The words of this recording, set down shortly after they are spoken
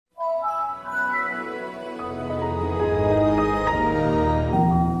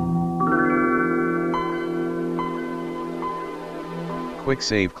Quick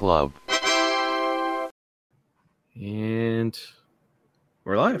Save Club. And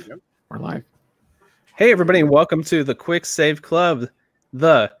we're live. We're live. Hey, everybody, and welcome to the Quick Save Club,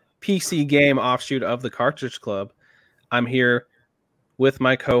 the PC game offshoot of the Cartridge Club. I'm here with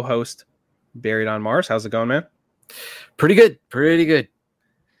my co-host, Buried on Mars. How's it going, man? Pretty good. Pretty good.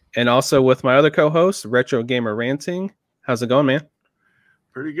 And also with my other co-host, Retro Gamer Ranting. How's it going, man?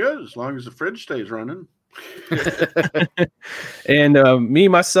 Pretty good, as long as the fridge stays running. And me,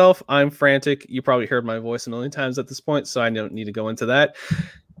 myself, I'm frantic. You probably heard my voice a million times at this point, so I don't need to go into that.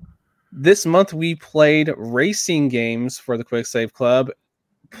 This month, we played racing games for the Quick Save Club,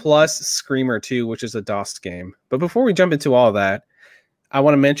 plus Screamer 2, which is a DOS game. But before we jump into all that, I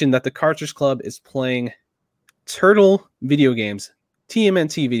want to mention that the Cartridge Club is playing Turtle video games.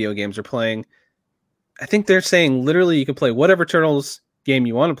 TMNT video games are playing. I think they're saying literally you can play whatever Turtles game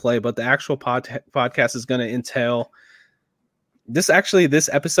you want to play, but the actual podcast is going to entail this. Actually, this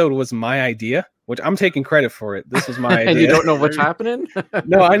episode was my idea, which I'm taking credit for it. This was my idea. And you don't know what's happening?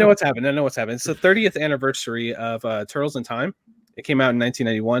 No, I know what's happening. I know what's happening. It's the 30th anniversary of Turtles in Time. It came out in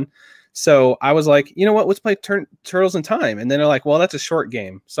 1991. So I was like, you know what? Let's play Turtles in Time. And then they're like, well, that's a short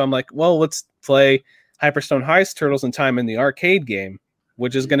game. So I'm like, well, let's play Hyperstone Heist Turtles in Time in the arcade game,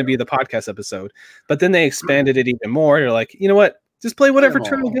 which is going to be the podcast episode. But then they expanded it even more. They're like, you know what? Just play whatever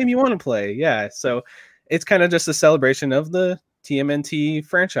Turtle game you want to play. Yeah. So it's kind of just a celebration of the TMNT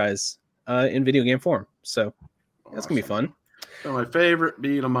franchise in video game form. So that's going to be fun. So my favorite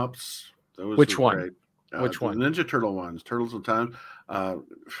beat 'em ups. Which one? Which one? Ninja Turtle ones. Turtles in Time. I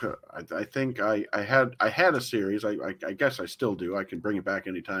think I had a series. I guess I still do. I can bring it back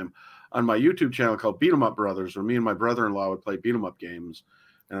anytime on my YouTube channel called Beat 'em Up Brothers, where me and my brother-in-law would play beat 'em up games.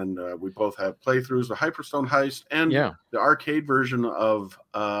 And we both have playthroughs, the Hyperstone Heist and the arcade version of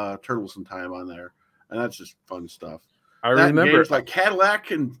Turtles in Time on there. And that's just fun stuff. I remember games like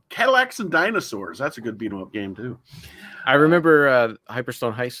Cadillacs and Dinosaurs. That's a good beat 'em up game too. I remember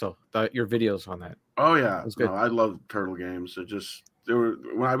Hyperstone Heist, though. Your videos on that. Oh yeah, was good. No, I love turtle games.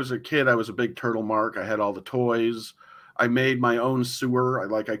 When I was a kid, I was a big turtle mark. I had all the toys. I made my own sewer.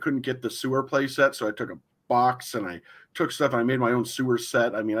 I couldn't get the sewer play set, so I took a box and I took stuff and I made my own sewer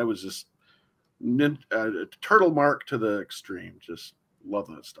set. I mean, I was just turtle mark to the extreme. Just love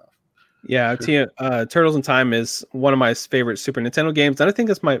that stuff. Yeah, Turtles in Time is one of my favorite Super Nintendo games, and I think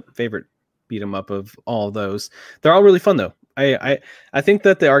it's my favorite beat 'em up of all of those. They're all really fun though. I think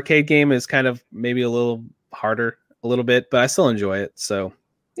that the arcade game is kind of maybe a little harder, a little bit, but I still enjoy it. So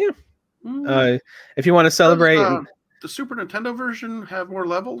yeah, if you want to celebrate, the Super Nintendo version have more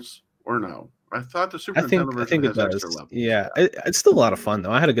levels or no? I thought the Super Nintendo version has extra levels. Yeah, it's still a lot of fun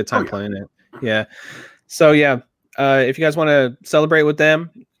though. I had a good time playing it. Yeah, so yeah, if you guys want to celebrate with them,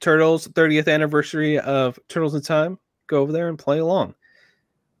 Turtles 30th anniversary of Turtles in Time, go over there and play along.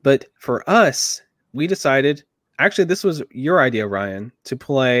 But for us, we decided, actually, this was your idea, Ryan, to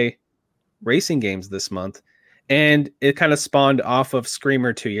play racing games this month. And it kind of spawned off of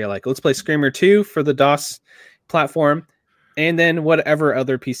Screamer 2. You're like, let's play Screamer 2 for the DOS platform. And then whatever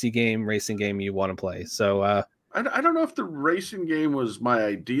other PC game, racing game you want to play. So I don't know if the racing game was my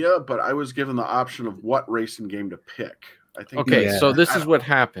idea, but I was given the option of what racing game to pick. I think. Okay, so this is what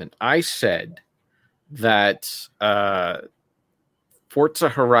happened. I said that Forza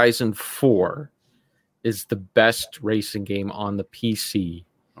Horizon 4 is the best racing game on the PC.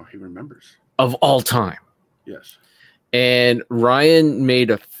 Oh, he remembers. Of all time. Yes. And Ryan made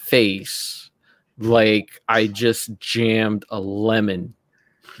a face like I just jammed a lemon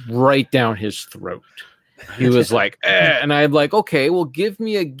right down his throat. He was like, and I'm like, okay, well, give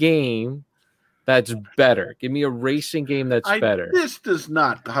me a game that's better. Give me a racing game that's better. This does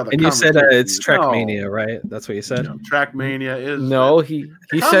not how the. And you said it's Trackmania, right? That's what you said. No, Trackmania is no. He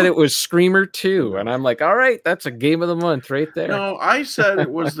said it was Screamer 2, and I'm like, all right, that's a game of the month right there. No, I said it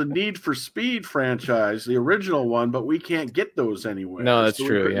was the Need for Speed franchise, the original one, but we can't get those anywhere. No, that's so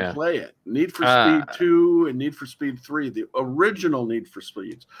true. We Yeah, play it. Need for Speed 2 and Need for Speed 3, the original Need for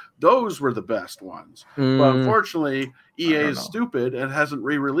Speeds. Those were the best ones. But unfortunately, EA is stupid and hasn't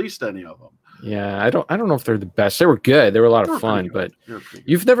re-released any of them. Yeah, I don't know if they're the best. They were good. They were a lot of fun, but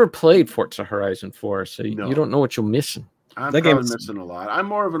you've never played Forza Horizon 4, so you don't know what you're missing. I'm probably missing a lot. I'm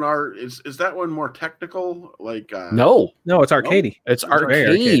more of an art. Is that one more technical? Like no, it's arcadey. It's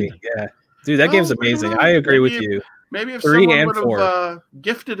arcade. Yeah, dude, that game's amazing. I agree with you. Maybe if someone would have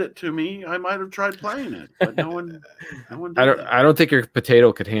gifted it to me, I might have tried playing it. But no one did I don't think your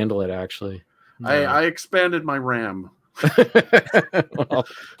potato could handle it. Actually, I expanded my RAM. Well,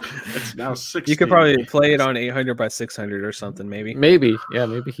 it's now 16. You could probably play it on 800 by 600 or something, maybe. Yeah,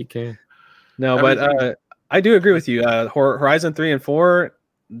 maybe he can. No, but I do agree with you. Horizon 3 and 4,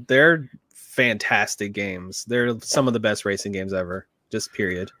 they're fantastic games. They're some of the best racing games ever. Just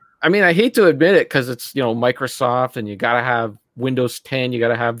period. I mean, I hate to admit it because it's, Microsoft and you got to have Windows 10, you got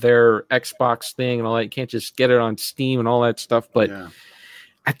to have their Xbox thing and all that. You can't just get it on Steam and all that stuff. But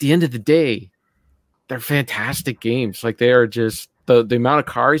at the end of the day, they're fantastic games. Like, they are just the amount of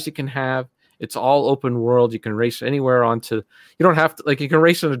cars you can have. It's all open world. You can race anywhere you don't have to, you can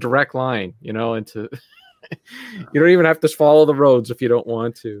race in a direct line, into, you don't even have to follow the roads if you don't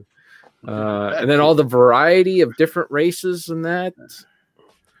want to. And then all the variety of different races and that.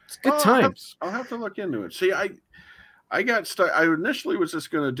 It's good times. I'll have to look into it. See, I got stuck. I initially was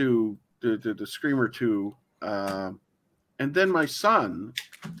just going to do the Screamer 2. And then my son,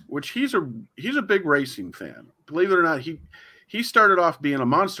 which he's a big racing fan. Believe it or not, he started off being a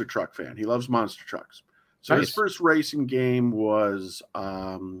monster truck fan. He loves monster trucks. So his first racing game was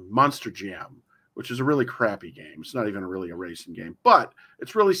Monster Jam, which is a really crappy game. It's not even really a racing game, but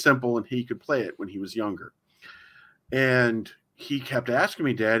it's really simple, and he could play it when he was younger. And he kept asking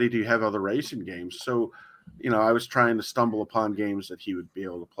me, Daddy, do you have other racing games? So, I was trying to stumble upon games that he would be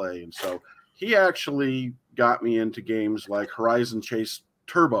able to play. And so he actually got me into games like Horizon Chase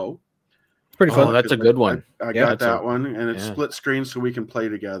Turbo. Pretty fun. Oh, that's a good one. I got that one, and it's split screen so we can play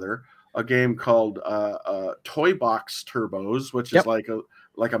together. A game called Toy Box Turbos, which is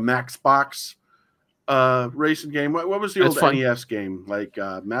like a Max Box racing game. What was the old NES game? Like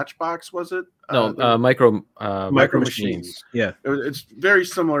Matchbox, was it? No, Micro Machines. Yeah, it's very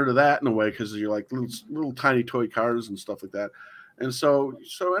similar to that in a way because you're like little tiny toy cars and stuff like that. And so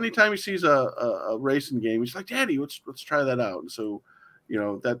anytime he sees a racing game, he's like, Daddy, let's try that out. And so,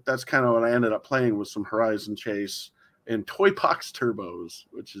 that's kind of what I ended up playing with some Horizon Chase and Toy Box Turbos,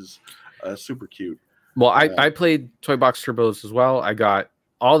 which is super cute. Well, I played Toy Box Turbos as well. I got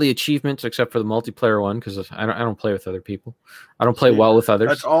all the achievements except for the multiplayer one because I don't play with other people. I don't play well with others.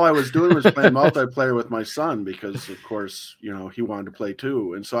 That's all I was doing was playing multiplayer with my son because, of course, he wanted to play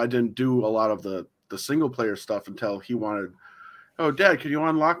too. And so I didn't do a lot of the single player stuff until he wanted, oh, Dad, could you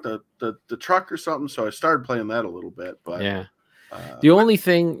unlock the truck or something? So I started playing that a little bit. But yeah. The only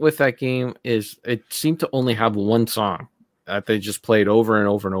thing with that game is it seemed to only have one song that they just played over and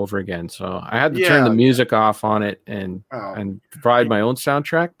over and over again. So I had to turn the music off on it and provide my own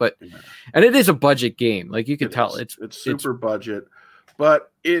soundtrack. But and it is a budget game, like you can tell. It's super budget,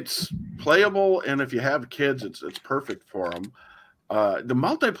 but it's playable, and if you have kids, it's perfect for them. The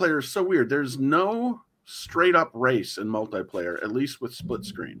multiplayer is so weird. There's no straight up race in multiplayer, at least with split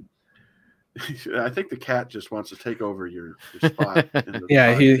screen. I think the cat just wants to take over your spot.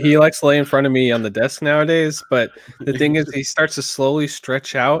 Yeah, he likes to lay in front of me on the desk nowadays. But the thing is, he starts to slowly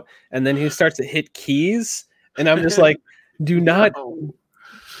stretch out, and then he starts to hit keys, and I'm just like, do not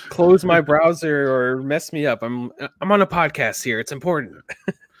close my browser or mess me up. I'm on a podcast here. It's important.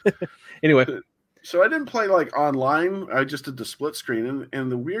 Anyway. So I didn't play like online. I just did the split screen, and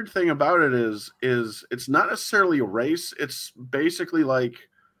the weird thing about it is it's not necessarily a race. It's basically like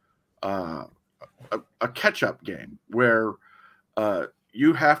a catch-up game where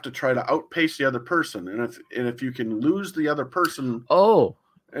you have to try to outpace the other person, and if you can lose the other person,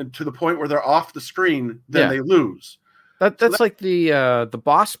 and to the point where they're off the screen, then they lose. That's like the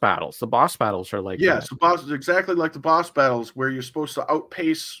boss battles. The boss battles are like exactly like the boss battles where you're supposed to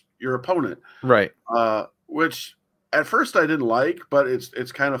outpace your opponent, right? Which at first I didn't like, but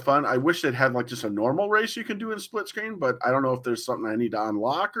it's kind of fun. I wish they'd had like just a normal race you can do in split screen, but I don't know if there's something I need to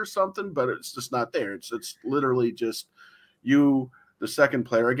unlock or something, but it's just not there. It's literally just you, the second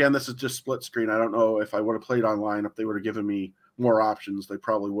player. Again, this is just split screen. I don't know if I would have played online, if they would have given me more options, they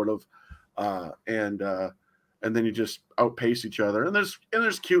probably would have. And then you just outpace each other, and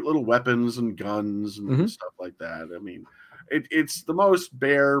there's cute little weapons and guns and stuff like that. I mean, it's the most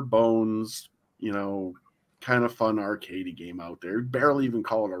bare bones, kind of fun arcadey game out there. Barely even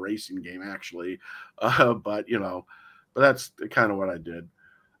call it a racing game, actually. But that's kind of what I did.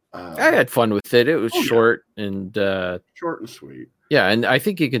 I had fun with it. It was short and sweet. Yeah, and I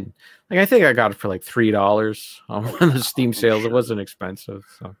think you can. I think I got it for like $3 on one of the Steam sales. It wasn't expensive.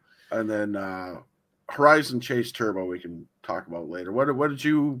 So. And then Horizon Chase Turbo we can talk about later. What did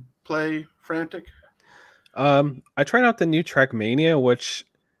you play, Frantic? I tried out the new Trackmania, which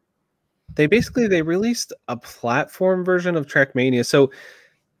they released a platform version of Trackmania. So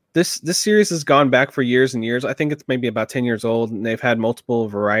this series has gone back for years and years. I think it's maybe about 10 years old, and they've had multiple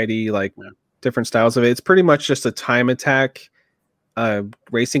variety, different styles of it. It's pretty much just a time attack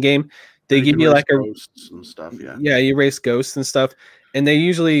racing game. They give you like ghosts and stuff. Yeah, you race ghosts and stuff, and they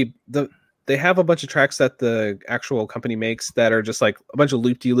usually the they have a bunch of tracks that the actual company makes that are just like a bunch of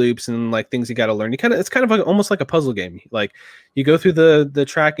loop-de-loops and like things you got to learn. It's kind of like almost like a puzzle game. Like you go through the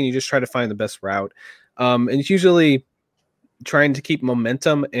track and you just try to find the best route. And it's usually trying to keep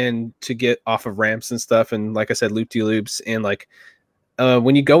momentum and to get off of ramps and stuff. And like I said, loop-de-loops. And like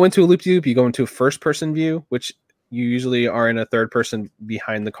when you go into a loop-de-loop, you go into a first-person view, which you usually are in a third person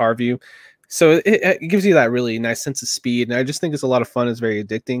behind the car view. So it gives you that really nice sense of speed. And I just think it's a lot of fun. It's very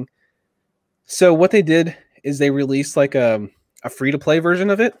addicting. So what they did is they released like a free-to-play version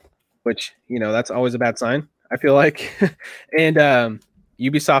of it, which, that's always a bad sign, I feel like. And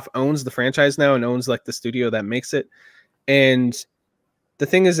Ubisoft owns the franchise now and owns like the studio that makes it. And the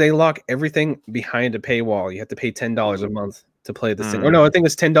thing is, they lock everything behind a paywall. You have to pay $10 a month to play this thing. Or no, I think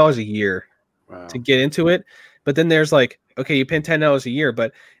it's $10 a year to get into it. But then there's like, okay, you pay $10 a year,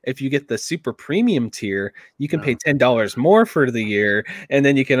 but if you get the super premium tier, you can pay $10 more for the year, and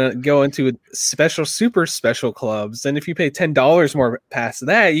then you can go into super special clubs. And if you pay $10 more past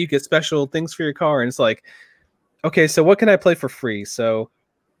that, you get special things for your car. And it's like, okay, so what can I play for free? So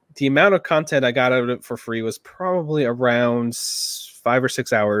the amount of content I got out of it for free was probably around 5 or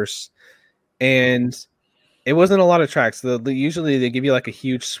 6 hours, and it wasn't a lot of tracks. Usually they give you like a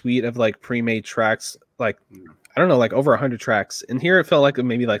huge suite of like pre-made tracks, like I don't know, like over 100 tracks. And here it felt like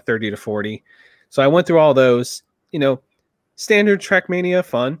maybe like 30 to 40. So I went through all those, standard Trackmania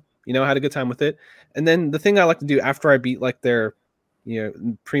fun, had a good time with it. And then the thing I like to do after I beat like their,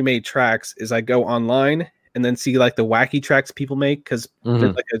 pre-made tracks is I go online and then see like the wacky tracks people make, because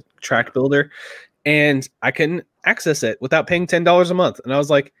there's like a track builder, and I can access it without paying $10 a month. And I was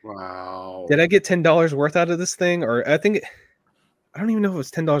like, wow, did I get $10 worth out of this thing? Or I don't even know if it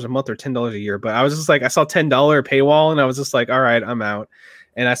was $10 a month or $10 a year, but I was just like, I saw $10 paywall and I was just like, all right, I'm out.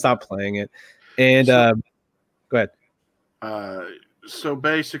 And I stopped playing it. And go ahead. So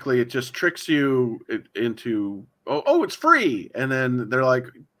basically it just tricks you into, it's free. And then they're like,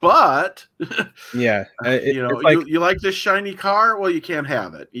 but yeah, you like this shiny car? Well, you can't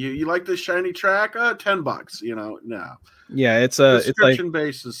have it. You like this shiny track? $10, no. Yeah, it's subscription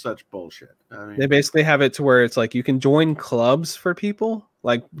base is such bullshit. I mean, they basically have it to where it's like you can join clubs for people,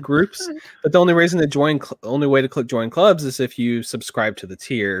 like groups, but the only reason to only way to click join clubs is if you subscribe to the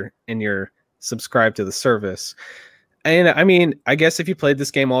tier and you're subscribed to the service. And I mean, I guess if you played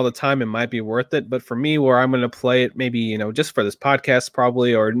this game all the time, it might be worth it. But for me, where I'm going to play it, maybe, just for this podcast,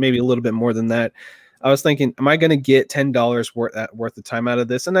 probably, or maybe a little bit more than that, I was thinking, am I going to get $10 worth of time out of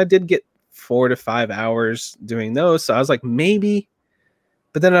this? And I did get 4 to 5 hours doing those. So I was like, maybe.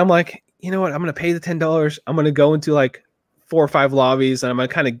 But then I'm like, you know what? I'm going to pay the $10. I'm going to go into like 4 or 5 lobbies and I'm going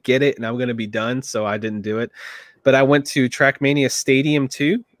to kind of get it and I'm going to be done. So I didn't do it. But I went to Trackmania Stadium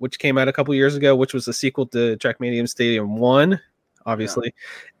 2, which came out a couple years ago, which was a sequel to Trackmania Stadium 1, obviously.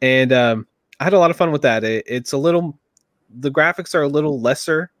 Yeah. And I had a lot of fun with that. It's a little, the graphics are a little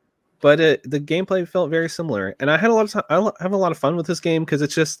lesser, but the gameplay felt very similar. And I had a lot of time, I have a lot of fun with this game because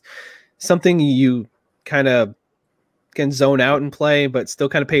it's just something you kind of can zone out and play, but still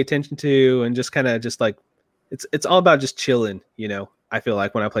kind of pay attention to, and just kind of just like, it's all about just chilling, I feel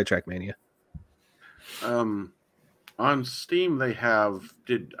like when I play Trackmania. On Steam, they have,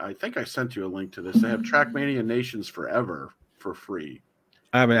 I think I sent you a link to this. They have Trackmania Nations Forever for free.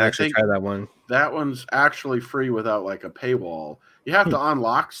 I haven't actually tried that one. That one's actually free without like a paywall. You have to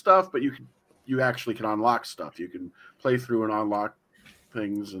unlock stuff, but you actually can unlock stuff. You can play through and unlock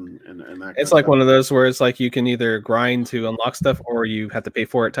things and that. It's like one of those where it's like you can either grind to unlock stuff or you have to pay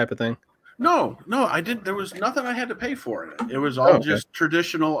for it type of thing. No, I didn't. There was nothing I had to pay for it. It was all just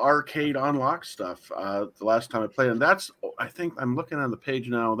traditional arcade unlock stuff. The last time I played, and that's, I think I'm looking on the page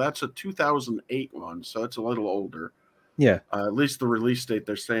now. That's a 2008 one, so it's a little older. Yeah. At least the release date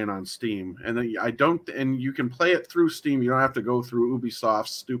they're saying on Steam, and then and you can play it through Steam. You don't have to go through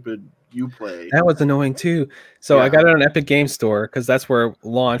Ubisoft's stupid Uplay. That was annoying too. So I got it on Epic Game Store because that's where it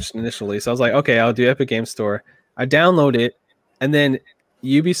launched initially. So I was like, okay, I'll do Epic Game Store. I download it, and then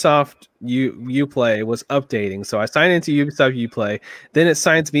Ubisoft Uplay was updating, so I signed into Ubisoft Uplay. Then it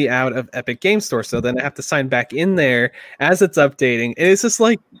signs me out of Epic Game Store, so then I have to sign back in there as it's updating. And it's just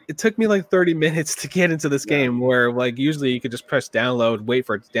like it took me like 30 minutes to get into this game, where like usually you could just press download, wait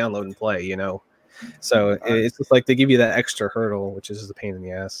for it to download and play, So it's just like they give you that extra hurdle, which is just a pain in the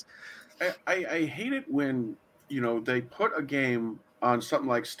ass. I hate it when they put a game on something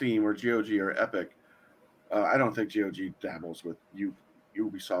like Steam or GOG or Epic. I don't think GOG dabbles with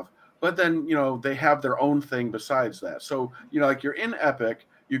Ubisoft, but then they have their own thing besides that. So like you're in Epic,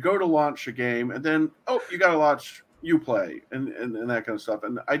 you go to launch a game, and then you got to launch Uplay and that kind of stuff.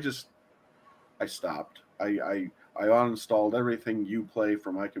 And I stopped. I I uninstalled everything Uplay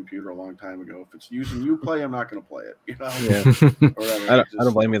from my computer a long time ago. If it's using Uplay, I'm not going to play it. You know, Yeah. or whatever. I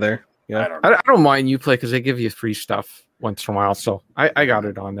don't blame you there. Yeah, I don't mind Uplay because they give you free stuff once in a while, so I got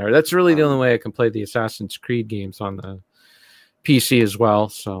it on there. That's really the only way I can play the Assassin's Creed games on the PC as well.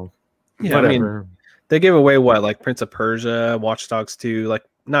 So yeah, whatever. I mean, they gave away what, like Prince of Persia, Watch Dogs 2, like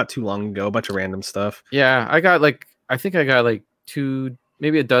not too long ago, a bunch of random stuff. Yeah, I think I got like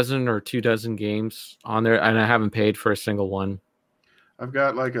maybe a dozen or 24 games on there, and I haven't paid for a single one. I've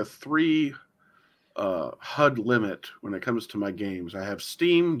got like a 3 HUD limit when it comes to my games. I have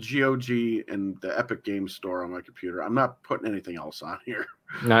Steam, GOG, and the Epic Games Store on my computer. I'm not putting anything else on here.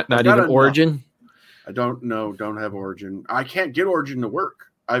 Not even Origin. I don't have Origin. I can't get Origin to work.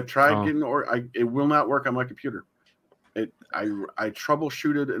 I've tried getting it will not work on my computer. I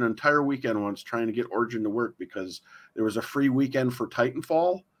troubleshooted an entire weekend once trying to get Origin to work because there was a free weekend for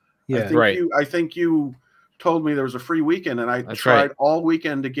Titanfall. Yeah, I think you told me there was a free weekend, and I tried all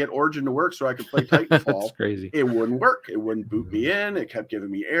weekend to get Origin to work so I could play Titanfall. That's crazy. It wouldn't work. It wouldn't boot me in. It kept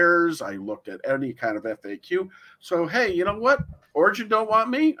giving me errors. I looked at any kind of FAQ. So hey, you know what? Origin don't want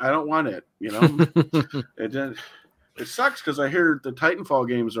me. I don't want it. You know, it sucks because I hear the Titanfall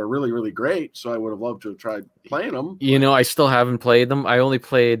games are really, really great. So I would have loved to have tried playing them. You know, I still haven't played them. I only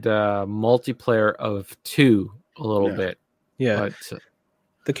played multiplayer of 2 a little bit. Yeah, but,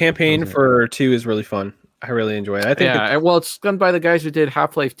 the campaign for 2 is really fun. I really enjoy it. I think well, it's done by the guys who did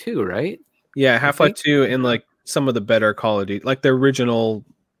Half-Life 2, right? Yeah, Half-Life 2 and like some of the better Call of Duty, like the original,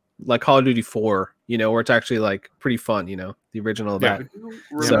 like Call of Duty 4, you know, where it's actually like pretty fun, you know, the original of that.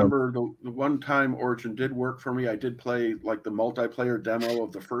 Remember the one time Origin did work for me. I did play like the multiplayer demo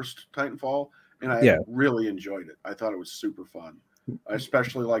of the first Titanfall, and I really enjoyed it. I thought it was super fun. I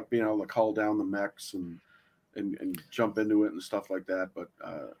especially like being able to call down the mechs and jump into it and stuff like that. But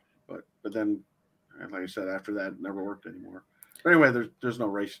then, like I said, after that, it never worked anymore. But anyway, there's no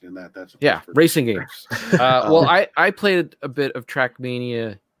racing in that. That's racing games. Well, I played a bit of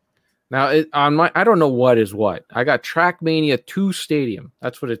Trackmania. Now I don't know what is what. I got Trackmania 2 Stadium.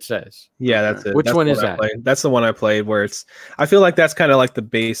 That's what it says. Yeah, that's it. Which one is that? That's the one I played. Where I feel like that's kind of like the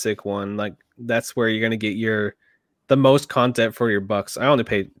basic one. Like that's where you're gonna get the most content for your bucks. I only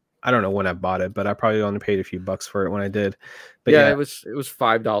paid. I don't know when I bought it, but I probably only paid a few bucks for it when I did. But it was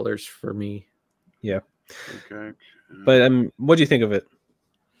 $5 for me. Yeah. Okay. But what do you think of it?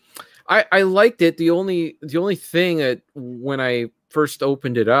 I liked it. The only thing that when I first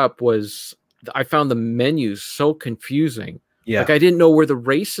opened it up was I found the menus so confusing. Yeah. Like I didn't know where the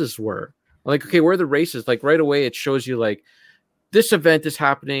races were. Like, okay, where are the races? Like right away it shows you like this event is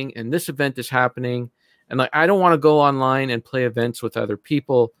happening and this event is happening. And like I don't want to go online and play events with other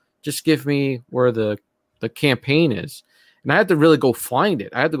people. Just give me where the campaign is. And I had to really go find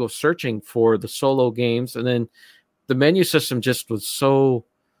it. I had to go searching for the solo games. And then the menu system just was so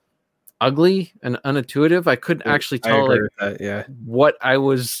ugly and unintuitive. I couldn't actually tell what I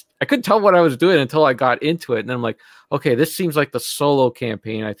couldn't tell what I was doing until I got into it. And then I'm like, okay, this seems like the solo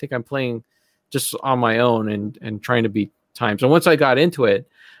campaign. I think I'm playing just on my own and trying to beat times. And once I got into it,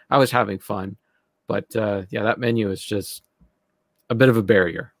 I was having fun. But that menu is just a bit of a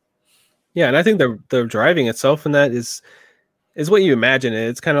barrier. Yeah, and I think the driving itself in that is what you imagine.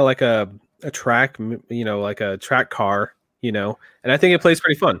 It's kind of like a track, you know, like a track car, you know. And I think it plays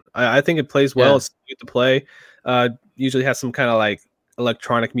pretty fun. I think it plays well. Yeah. It's good to play. Usually has some kind of like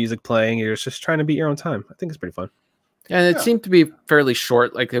electronic music playing. You're just trying to beat your own time. I think it's pretty fun. And it seemed to be fairly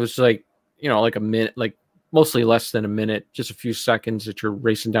short. Like it was like, you know, like a minute, like mostly less than a minute, just a few seconds that you're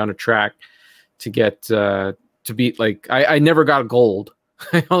racing down a track to get to beat. Like I never got gold.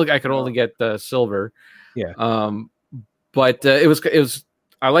 I could only get silver. Yeah. But it was.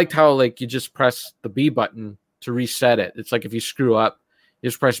 I liked how like you just press the B button to reset it. It's like if you screw up, you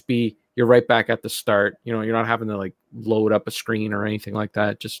just press B. You're right back at the start. You know, you're not having to like load up a screen or anything like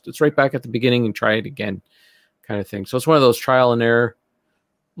that. Just it's right back at the beginning and try it again, kind of thing. So it's one of those trial and error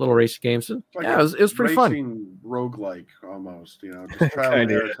little race games. Like it was pretty fun. Roguelike almost, you know, just trial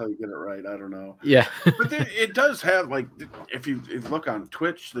and error until you get it right. I don't know. Yeah. But it does have like, if you look on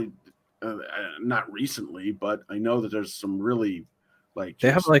Twitch, they not recently, but I know that there's some really like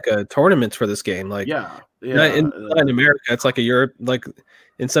they have like a tournament for this game. Like in America, it's like a Europe, like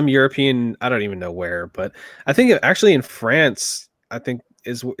in some European, I don't even know where, but I think actually in France, I think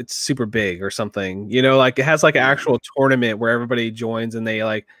it's super big or something, you know, like it has like an actual tournament where everybody joins and they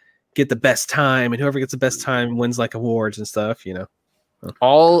like get the best time, and whoever gets the best time wins like awards and stuff, you know.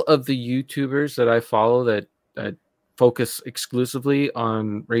 All of the YouTubers that I follow that focus exclusively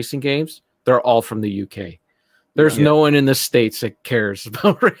on racing games, they're all from the UK. There's no one in the States that cares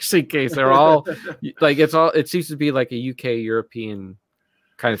about racing games. They're all like it seems to be like a UK European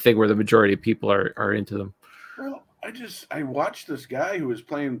kind of thing where the majority of people are into them. Well, I watched this guy who was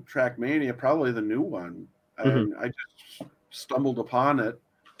playing Trackmania, probably the new one, and I just stumbled upon it.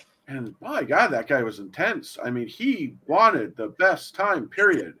 And my God, that guy was intense. I mean, he wanted the best time,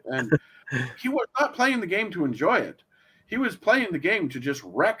 period. And he was not playing the game to enjoy it. He was playing the game to just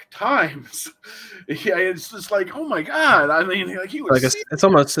wreck times. Yeah, it's just like, oh my God. I mean, like he was it's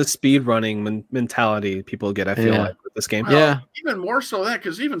almost a speed running mentality people get, I feel like, with this game. Well, even more so that,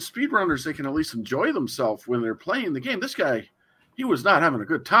 because even speedrunners, they can at least enjoy themselves when they're playing the game. This guy, he was not having a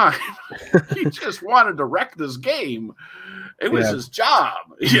good time. He just wanted to wreck this game. It was his job,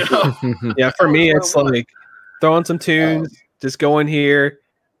 you know. Yeah, for me, it's like throw on some tunes, just go in here,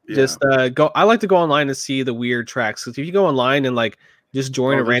 just go. I like to go online and see the weird tracks. Because if you go online and like just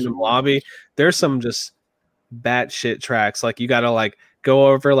join a random lobby, there's some just batshit tracks. Like you gotta like go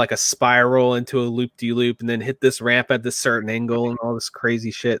over like a spiral into a loop-de-loop and then hit this ramp at this certain angle and all this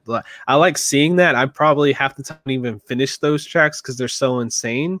crazy shit. I like seeing that. I probably half the time even finish those tracks because they're so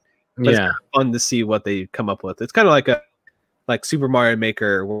insane. But it's kind of fun to see what they come up with. It's kind of like Super Mario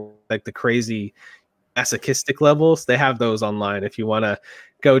Maker, like the crazy masochistic levels. They have those online if you want to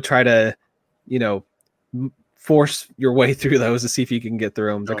go try to, force your way through those to see if you can get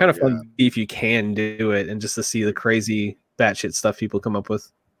through them. They're kind of fun to see if you can do it and just to see the crazy batshit stuff people come up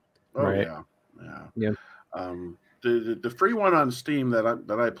with. Yeah. The free one on Steam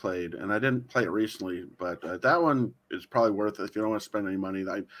that I played, and I didn't play it recently, but that one is probably worth it if you don't want to spend any money.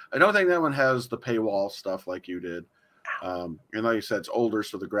 I don't think that one has the paywall stuff like you did. And like you said, it's older,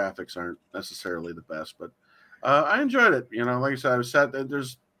 so the graphics aren't necessarily the best, but I enjoyed it. Like I said, I was sad that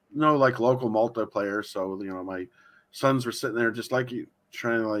there's no like local multiplayer, so my sons were sitting there just like you,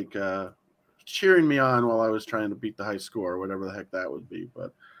 trying to like cheering me on while I was trying to beat the high score, whatever the heck that would be.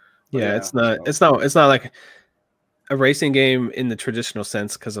 But it's not like a racing game in the traditional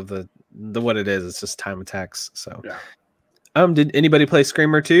sense because of the what it is. It's just time attacks. So did anybody play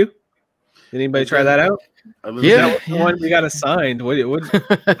Screamer 2? Did anybody try that out? The one we got assigned. What do you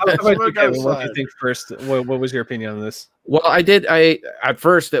think first? What was your opinion on this? Well, I did. At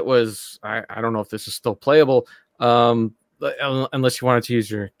first it was I don't know if this is still playable, unless you wanted to use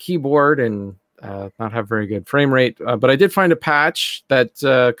your keyboard and not have very good frame rate. But I did find a patch that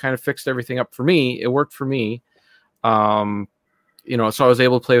kind of fixed everything up for me. It worked for me. So I was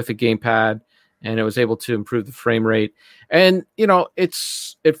able to play with the gamepad, and it was able to improve the frame rate. And,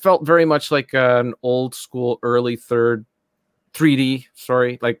 it felt very much like an old school early 3D,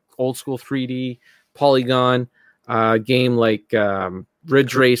 like old school 3D polygon game like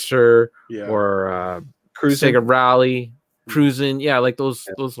Ridge Racer or Sega Rally, Cruisin'. Yeah, like those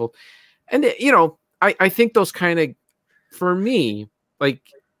little, and I think those kind of, for me, like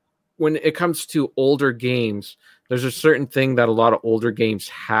when it comes to older games, there's a certain thing that a lot of older games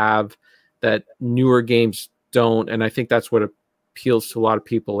have that newer games don't. And I think that's what appeals to a lot of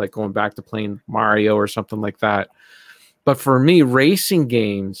people, like going back to playing Mario or something like that. But for me, racing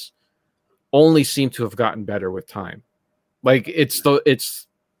games only seem to have gotten better with time. Like it's the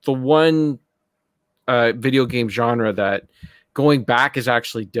one video game genre that going back is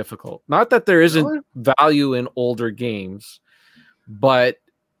actually difficult. Not that there isn't value in older games, but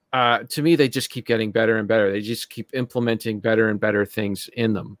to me, they just keep getting better and better. They just keep implementing better and better things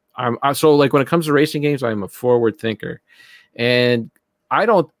in them. So like when it comes to racing games, I'm a forward thinker, and I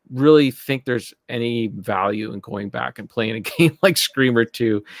don't really think there's any value in going back and playing a game like Screamer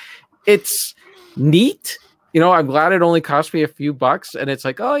 2. It's neat. I'm glad it only cost me a few bucks, and it's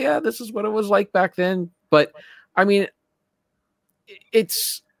like, oh yeah, this is what it was like back then. But I mean,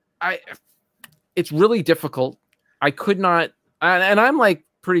 it's really difficult. I could not, and I'm like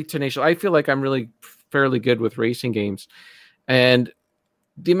pretty tenacious. I feel like I'm really fairly good with racing games, and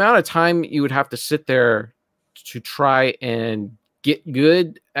the amount of time you would have to sit there to try and get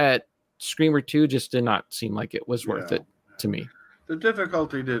good at Screamer 2 just did not seem like it was worth it to me. The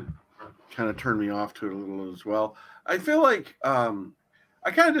difficulty did kind of turn me off to it a little as well. I feel like I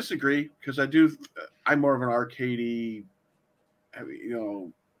kind of disagree because I'm more of an arcadey,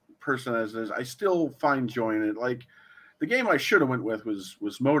 person as is. I still find joy in it. Like the game I should have went with was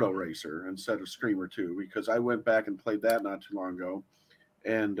Moto Racer instead of Screamer 2, because I went back and played that not too long ago.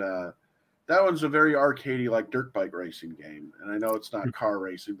 And that one's a very arcadey, like dirt bike racing game. And I know it's not car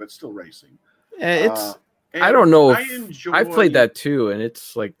racing, but still racing. It's I don't know. I've played that too, and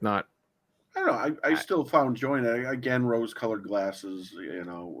it's like not. I don't know. I still found joy in it. Again, rose-colored glasses,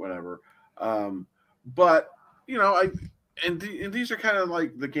 whatever. But these are kind of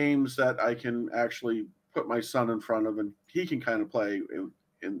like the games that I can actually put my son in front of, and he can kind of play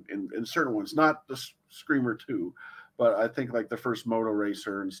in certain ones, not the Screamer 2, but I think like the first Moto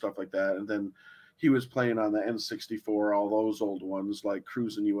Racer and stuff like that. And then he was playing on the N64, all those old ones like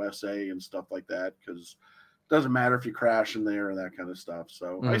Cruising USA and stuff like that, because it doesn't matter if you crash in there and that kind of stuff.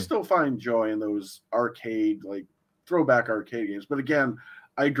 So I still find joy in those arcade, like throwback arcade games. But again,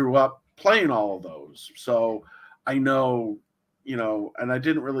 I grew up playing all of those. So I know, you know, and I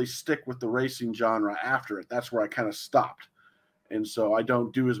didn't really stick with the racing genre after it. That's where I kind of stopped. And so I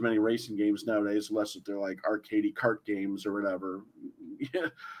don't do as many racing games nowadays, unless they're like arcadey kart games or whatever,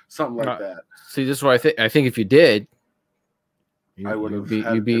 something like that. See, this is what I think if you did, I would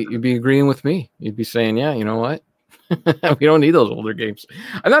you'd be agreeing with me. You'd be saying, yeah, you know what? We don't need those older games.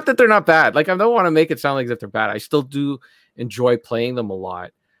 Not that they're not bad. Like, I don't want to make it sound like that they're bad. I still do enjoy playing them a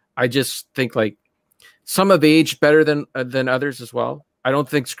lot. I just think like some have aged better than others as well. I don't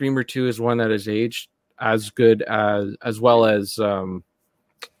think Screamer 2 is one that has aged as good as well as I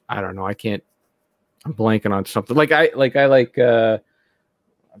don't know. I'm blanking on something. I'm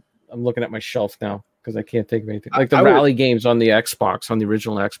looking at my shelf now because I can't think of anything. Like the rally games on the Xbox, on the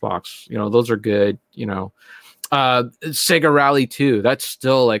original Xbox, you know, those are good, you know. Sega Rally 2, that's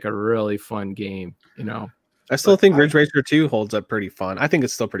still like a really fun game, you know. I still think Ridge Racer 2 holds up pretty fun. I think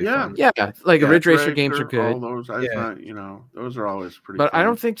it's still pretty fun. Yeah, like Ridge Racer games are good. All those, you know, those are always pretty But fun. I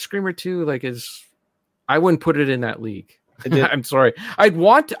don't think Screamer 2 like is. I wouldn't put it in that league. I'm sorry. I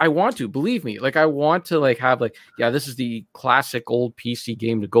want to, believe me. Like I want to like have like, yeah, this is the classic old PC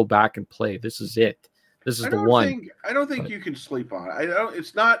game to go back and play. This is it. This is the one. I don't think you can sleep on it.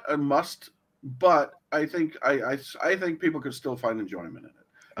 It's not a must, but I think I think people could still find enjoyment in it.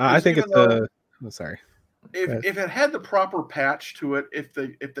 I think it's sorry. If it had the proper patch to it, if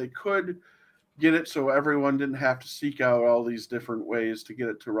they could get it so everyone didn't have to seek out all these different ways to get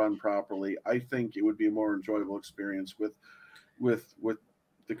it to run properly, I think it would be a more enjoyable experience with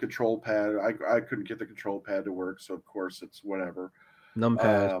the control pad. I couldn't get the control pad to work, so of course it's whatever.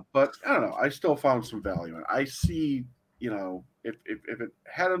 Numpad. But I don't know. I still found some value in it. I see, you know, if it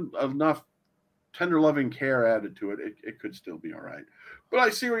had enough tender loving care added to it, it could still be all right. But I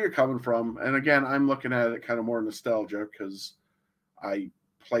see where you're coming from. And again, I'm looking at it kind of more nostalgia because I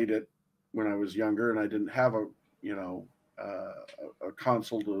played it when I was younger and I didn't have a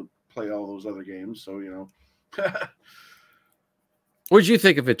console to play all those other games. So, you know. What did you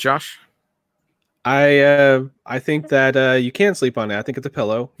think of it, Josh? I think that you can't sleep on it. I think it's a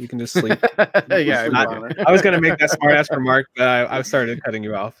pillow. You can just sleep. Yeah, I was gonna make that smart ass remark, but I started cutting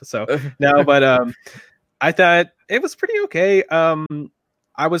you off. So no, but I thought it was pretty okay.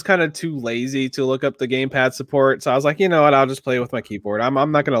 I was kind of too lazy to look up the gamepad support, so I was like, you know what, I'll just play with my keyboard.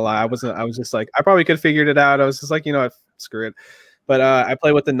 I'm not gonna lie, I was just like, I probably could have figured it out. I was just like, you know what, screw it. But I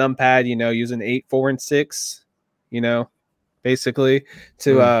play with the numpad, you know, using 8, 4, and 6, you know, basically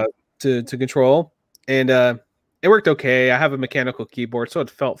to control, and it worked okay. I have a mechanical keyboard, so it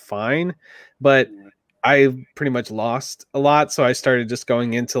felt fine, but I pretty much lost a lot, so I started just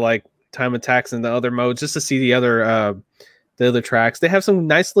going into like time attacks and the other modes just to see the other tracks. They have some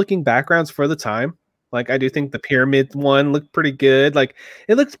nice looking backgrounds for the time. Like I do think the pyramid one looked pretty good. Like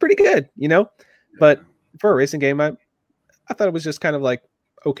it looks pretty good, you know. But for a racing game, I thought it was just kind of like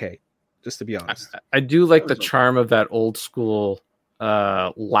okay, just to be honest. I do like the charm of that old school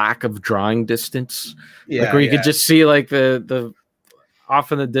lack of drawing distance. Yeah, like where you could just see like the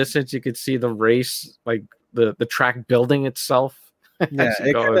off in the distance, you could see the race, like the track building itself. Yeah,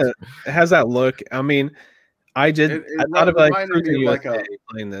 it has that look. I mean, I thought of like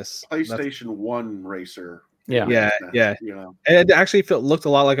playing this PlayStation 1 racer. Yeah. You know, and it actually looked a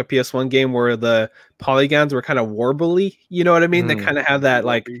lot like a PS1 game where the polygons were kind of warbly. You know what I mean? They kind of have that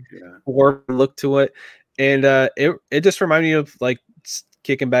like warp look to it, and it just reminded me of like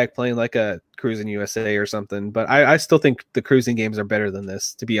kicking back playing like a Cruising USA or something. But I still think the cruising games are better than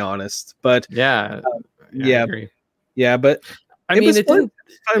this, to be honest. But I agree. But I mean, it didn't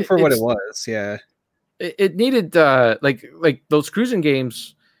time for what it was. Yeah. It needed like those cruising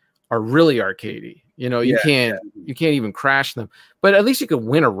games are really arcadey. You know, you can't even crash them, but at least you could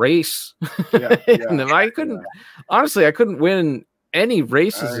win a race. In them. I couldn't win any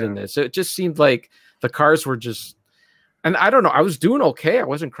races in this. It just seemed like the cars were just, and I don't know. I was doing okay. I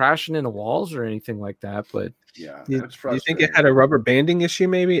wasn't crashing into walls or anything like that. But do you think it had a rubber banding issue?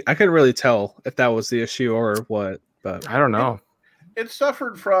 Maybe I couldn't really tell if that was the issue or what. But I don't know. It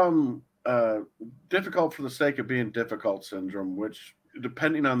suffered from difficult for the sake of being difficult syndrome, which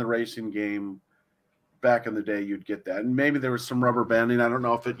depending on the racing game back in the day, you'd get that. And maybe there was some rubber banding. I don't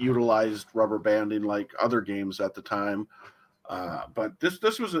know if it utilized rubber banding like other games at the time. But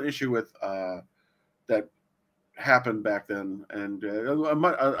this was an issue with that happened back then, and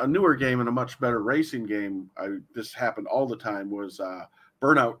a newer game and a much better racing game. This happened all the time was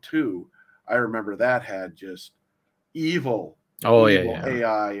Burnout 2. I remember that had just evil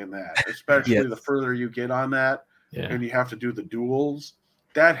AI in that, especially the further you get on that, and you have to do the duels.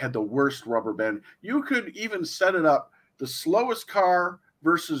 That had the worst rubber band. You could even set it up the slowest car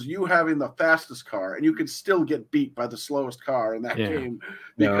versus you having the fastest car, and you could still get beat by the slowest car in that game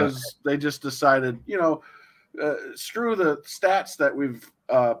because they just decided, screw the stats that we've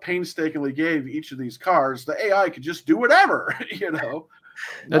painstakingly gave each of these cars. The AI could just do whatever,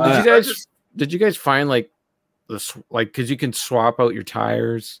 Now, did you guys find like this, like, because you can swap out your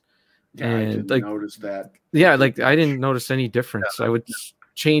tires? Yeah, I didn't notice that. Yeah, like I didn't notice any difference. I would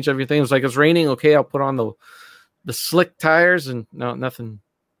change everything. It was like, it's raining. Okay, I'll put on the slick tires, and no, nothing.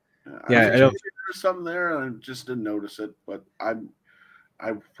 I don't think there's something there. I just didn't notice it, but I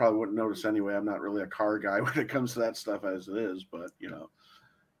probably wouldn't notice anyway. I'm not really a car guy when it comes to that stuff as it is, but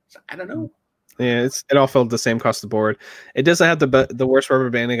I don't know. Yeah, it all felt the same across the board. It doesn't have the worst rubber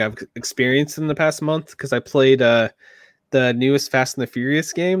banding I've experienced in the past month, because I played the newest Fast and the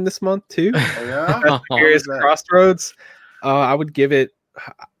Furious game this month too. Oh yeah, Fast and Furious Crossroads. I would give it.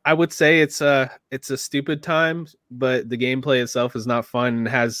 I would say it's a stupid time, but the gameplay itself is not fun and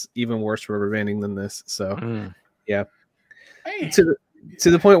has even worse rubber banding than this. So yeah, to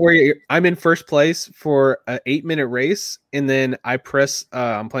the point where I'm in first place for an 8-minute race, and then I press.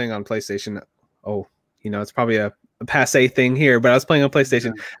 I'm playing on PlayStation. Oh, it's probably a passe thing here, but I was playing on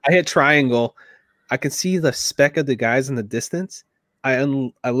PlayStation. Yeah. I hit triangle. I can see the speck of the guys in the distance. I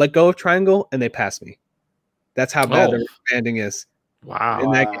let go of triangle, and they pass me. That's how bad the banding is. Wow.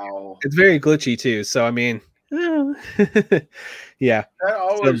 And it's very glitchy too. So I mean, yeah. That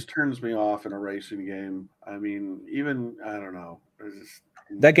always turns me off in a racing game. I mean, even I don't know.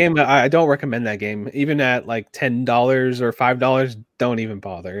 That game, I don't recommend that game. Even at like $10 or $5, don't even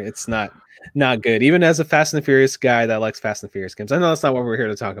bother. It's not good. Even as a Fast and the Furious guy that likes Fast and the Furious games. I know that's not what we're here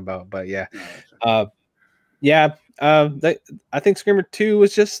to talk about, but yeah. I think Screamer 2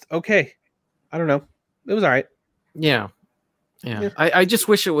 was just okay. I don't know. It was all right. Yeah. I just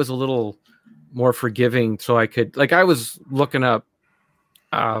wish it was a little more forgiving, so I could, like, I was looking up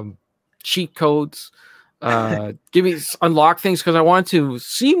cheat codes, unlock things, because I wanted to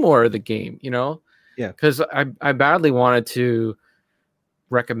see more of the game, because I badly wanted to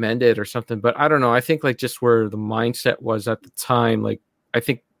recommend it or something, but I don't know. I think like just where the mindset was at the time, like I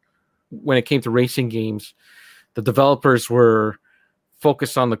think when it came to racing games, the developers were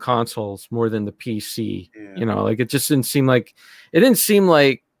focused on the consoles more than the PC. Like it didn't seem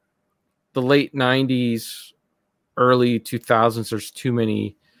like the late 90s, early 2000s there's too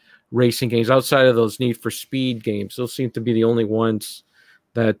many racing games outside of those Need for Speed games. Those seem to be the only ones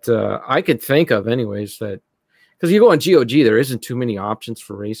that I could think of anyways, that because you go on GOG, there isn't too many options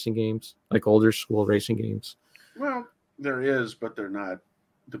for racing games, like older school racing games. Well, there is, but they're not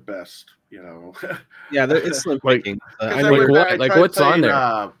the best, Yeah, it's slim picking. What's on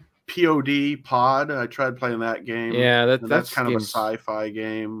there? Pod. I tried playing that game. Yeah, that's kind of a sci-fi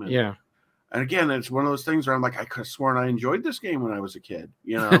game. And again, it's one of those things where I'm like, I could have sworn I enjoyed this game when I was a kid,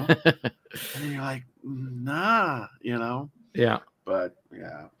 and you're like, nah, Yeah. But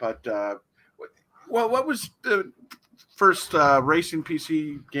what was the first racing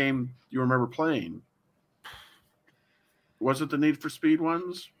PC game you remember playing? Was it the Need for Speed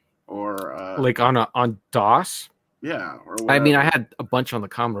ones, or like on DOS? Yeah, or I mean, I had a bunch on the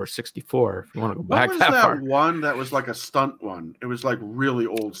Commodore 64. If you want to go back that far. What was that one that was like a stunt one? It was like really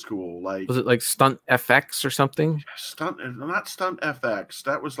old school. Like, was it like Stunt FX or something? Not Stunt FX.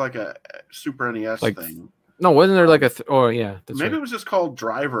 That was like a Super NES thing. No, wasn't there like maybe right. It was just called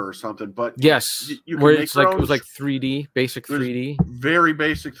Driver or something. But yes, where it's like it was like 3D, basic 3D, very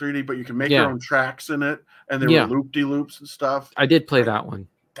basic 3D. But you can make your own tracks in it, and there were loop-de-loops and stuff. I did play that one.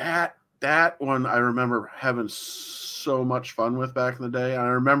 That one I remember having so much fun with back in the day. I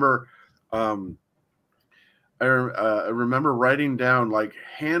remember, I remember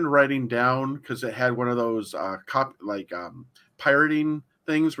handwriting down, because it had one of those pirating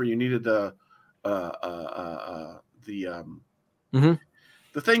things where you needed the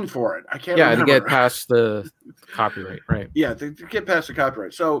thing for it. I can't remember. To get past the copyright, right? Yeah, to get past the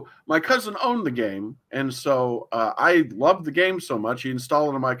copyright. So my cousin owned the game, and so I loved the game so much, he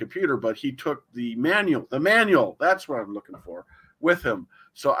installed it on my computer, but he took the manual, that's what I'm looking for, with him.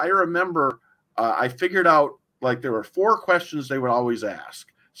 So I remember I figured out, like, there were 4 questions they would always ask.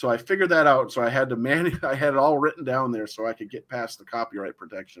 So I figured that out. So I had I had it all written down there so I could get past the copyright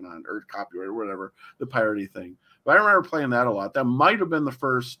protection or copyright or whatever, the piratey thing. But I remember playing that a lot. That might have been the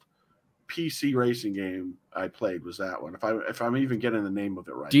first PC racing game I played was that one. If I'm even getting the name of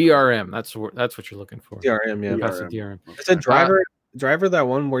it right. DRM. That's what you're looking for. DRM, yeah. That's a DRM. It's a driver. That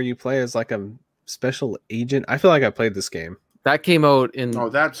one where you play as like a special agent. I feel like I played this game. That came out in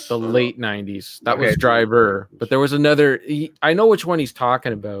that's the late 90s. That was Driver. But there was another. I know which one he's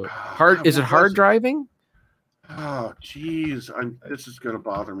talking about. Is it Hard Driving? Oh, geez. This is going to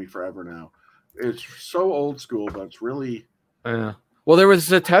bother me forever now. It's so old school, but it's really... well, there was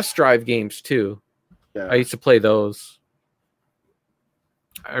the test drive games, too. Yeah. I used to play those.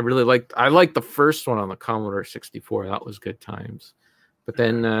 I liked the first one on the Commodore 64. That was good times. But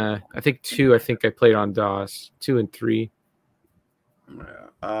then I think I played on DOS, 2 and 3. Yeah.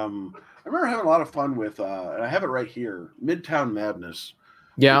 I remember having a lot of fun with, and I have it right here, Midtown Madness.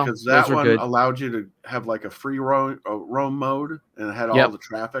 Yeah, because that one allowed you to have like a free roam mode, and it had all the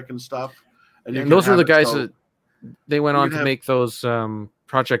traffic and stuff. And those were the guys that they went on to make those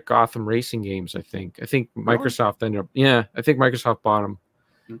Project Gotham racing games. I think Microsoft ended up. Yeah, I think Microsoft bought them.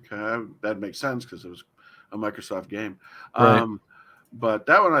 Okay, that makes sense because it was a Microsoft game. Right. But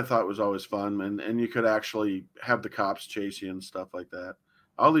that one I thought was always fun, and you could actually have the cops chase you and stuff like that.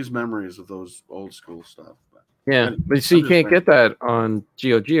 All these memories of those old school stuff. Yeah, but see, you can't get that on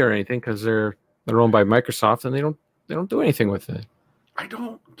GOG or anything because they're owned by Microsoft and they don't do anything with it. I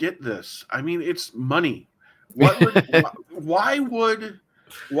don't get this. I mean, it's money. Why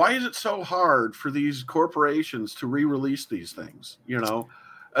is it so hard for these corporations to re-release these things? You know,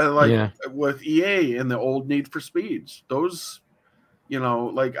 with EA and the old Need for Speeds, those. You know,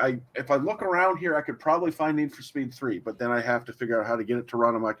 like if I look around here, I could probably find Need for Speed 3, but then I have to figure out how to get it to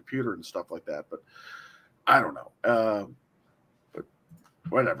run on my computer and stuff like that. But I don't know. But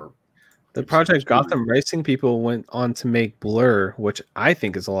whatever. The Project Gotham Racing people went on to make Blur, which I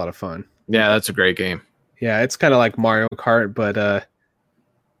think is a lot of fun. Yeah, that's a great game. Yeah, it's kind of like Mario Kart, but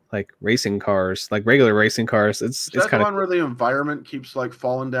like racing cars, like regular racing cars. It's kind of one where the environment keeps like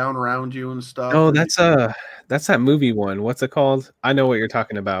falling down around you and stuff. Oh, that's that movie one. What's it called? I know what you're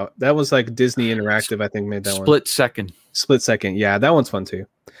talking about. That was like Disney Interactive, I think, made that one. Split Second. Yeah, that one's fun too.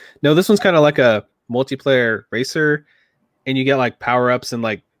 No, this one's kind of like a multiplayer racer, and you get like power-ups and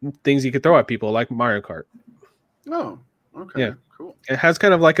like things you could throw at people like Mario Kart. Oh, okay. Yeah, cool. It has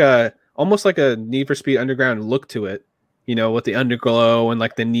kind of like almost like a Need for Speed Underground look to it, you know, with the underglow and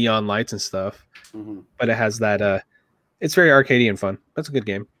like the neon lights and stuff. Mm-hmm. But it has that it's very arcadey and fun. That's a good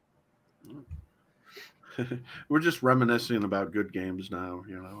game. We're just reminiscing about good games now,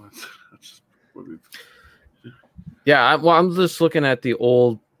 you know. That's what we've... Yeah, I'm just looking at the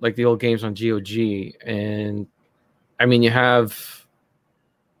old games on GOG, and I mean, you have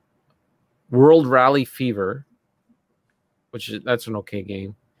World Rally Fever, that's an okay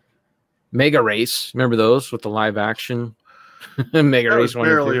game. Mega Race, remember those with the live action? Mega Race was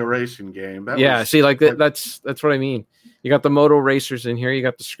barely a racing game. That's what I mean. You got the Moto Racers in here. You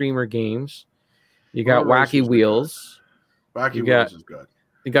got the Screamer games. You got Wacky Wheels. Wacky Wheels is good.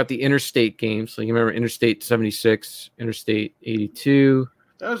 You got the Interstate games. So you remember Interstate 76, Interstate 82.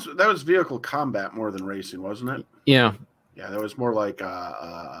 That was vehicle combat more than racing, wasn't it? Yeah. Yeah, that was more like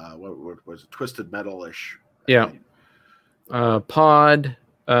what was it? Twisted Metal-ish. Yeah. Pod,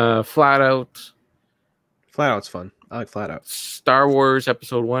 Flat Out. Flat Out's fun. I like Flat Out. Star Wars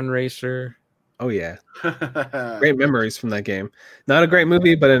Episode 1 Racer. Oh yeah. Great memories from that game. Not a great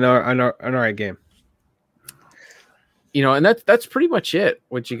movie, but an all right game. You know, and that's pretty much it.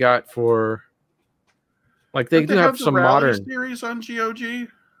 What you got for, like, they do have some modern series on GOG.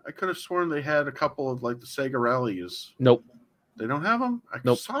 I could have sworn they had a couple of like the Sega Rallies. Nope, they don't have them.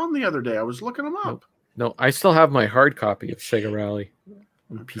 I saw them the other day. I was looking them up. No, I still have my hard copy of Sega Rally,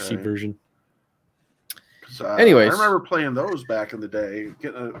 PC version. Anyways, I remember playing those back in the day,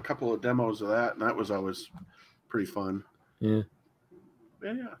 getting a couple of demos of that, and that was always pretty fun. Yeah.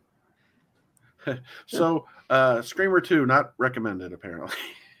 So, Screamer 2, not recommended, apparently.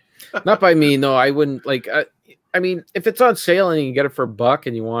 Not by me, no. I wouldn't, like, I mean, if it's on sale and you can get it for $1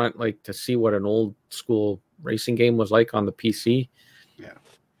 and you want, like, to see what an old school racing game was like on the PC, yeah,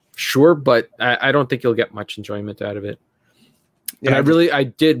 sure, but I don't think you'll get much enjoyment out of it. Yeah, and I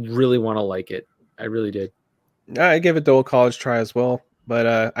did really want to like it. I really did. I gave it the old college try as well,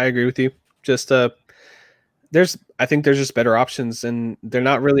 but I agree with you. Just I think there's just better options, and they're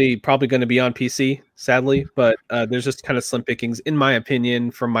not really probably going to be on PC, sadly. But there's just kind of slim pickings, in my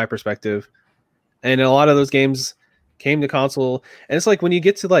opinion, from my perspective. And a lot of those games came to console, and it's like when you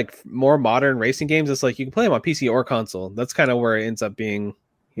get to like more modern racing games, it's like you can play them on PC or console. That's kind of where it ends up being.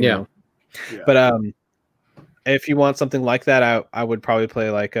 You know? Yeah. But if you want something like that, I would probably play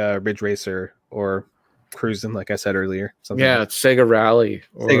like Ridge Racer or cruising, like I said earlier. Something Yeah, like it's Sega Rally.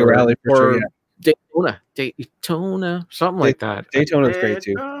 Sega Rally for sure. Yeah. Daytona, something like that. Daytona's great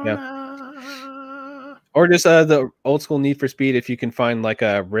too. Yeah. Or just the old school Need for Speed if you can find like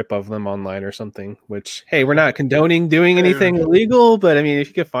a rip of them online or something. Which, hey, we're not condoning doing anything illegal, but I mean, if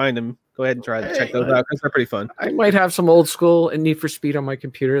you can find them, go ahead and try to check those out because they're pretty fun. I might have some old school and Need for Speed on my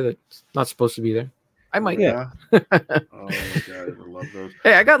computer that's not supposed to be there. I might. Yeah. Oh my god, I love those.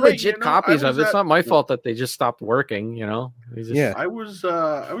 Hey, I got legit copies of it. It's not my fault that they just stopped working. Yeah. I was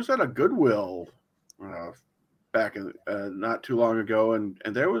at a Goodwill back in not too long ago, and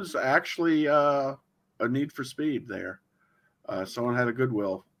there was actually a Need for Speed there. Someone had a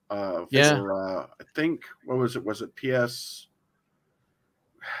Goodwill. For, I think what was it? Was it PS?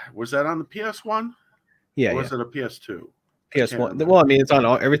 Was that on the PS1? Yeah. Or was it a PS2? PS1. Well, I mean, it's on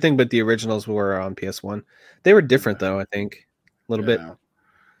everything, but the originals were on PS1. They were different, though. I think a little bit.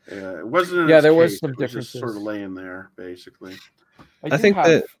 Yeah, it wasn't. There was some differences. Just sort of laying there, basically. I think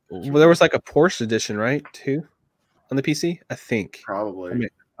that there was like a Porsche edition, right? Too, on the PC. I think probably.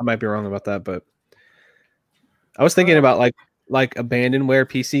 I might be wrong about that, but I was thinking about like abandonware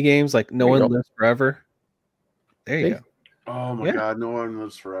PC games, like No One Lives Forever. There you go. Oh my god, No One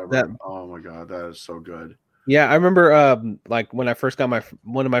Lives Forever. Oh my god, that is so good. Yeah, I remember like when I first got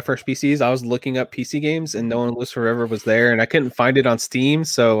one of my first PCs, I was looking up PC games and No One Lives Forever was there, and I couldn't find it on Steam,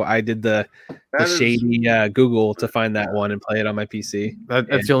 so I did the shady Google to find that one and play it on my PC.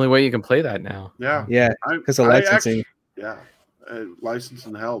 That's the only way you can play that now. Yeah, because of licensing.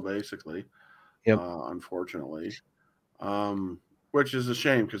 Licensing hell, basically. Yep. Unfortunately, which is a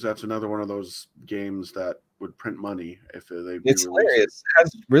shame because that's another one of those games that would print money if they. It's hilarious. It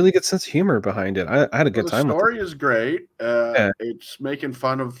has really good sense of humor behind it. I had a good time. The story is great. It's making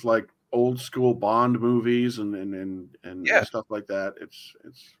fun of like old school Bond movies and stuff like that. It's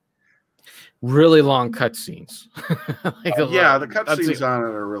really long cutscenes. The cutscenes on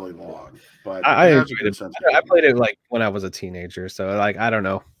it are really long. But I enjoyed it. I played it like when I was a teenager, so like I don't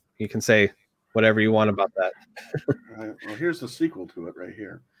know. You can say whatever you want about that. Well, here's the sequel to it right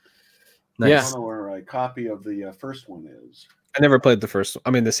here. Nice. Yeah. I don't know where a copy of the first one is. I never played the first.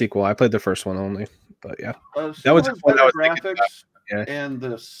 I mean, the sequel. I played the first one only, but yeah, that was what I was graphics. And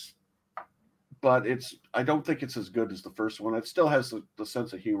this, but I don't think it's as good as the first one. It still has the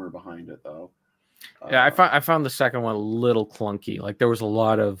sense of humor behind it, though. I found the second one a little clunky. Like there was a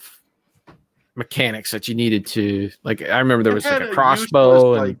lot of mechanics that you needed to like. I remember there was like a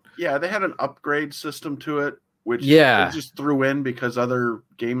crossbow and they had an upgrade system to it. Which they just threw in because other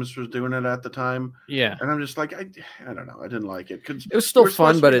games was doing it at the time. Yeah, and I'm just like, I don't know, I didn't like it because it was still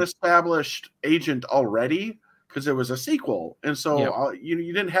fun, but it established agent already because it was a sequel, and so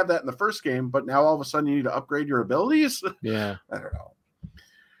you didn't have that in the first game, but now all of a sudden you need to upgrade your abilities. Yeah, I don't know,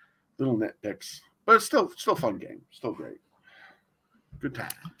 little nitpicks, but it's still fun game, still great, good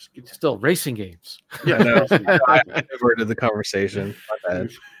times. Still racing games. Yeah, no, I diverted the conversation. My bad.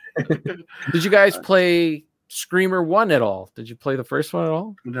 Did you guys play Screamer 1 at all? Did you play the first one at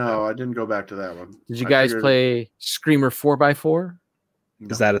all? No, I didn't go back to that one. Did you guys play Screamer 4x4? No.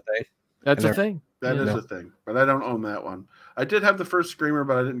 Is that a thing? That's a thing. That is a thing, but I don't own that one. I did have the first Screamer,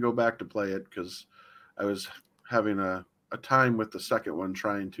 but I didn't go back to play it because I was having a time with the second one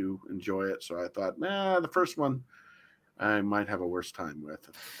trying to enjoy it. So I thought, the first one I might have a worse time with.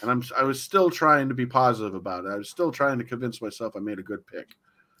 And I was still trying to be positive about it. I was still trying to convince myself I made a good pick.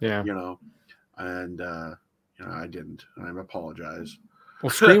 Yeah. And I didn't. I apologize.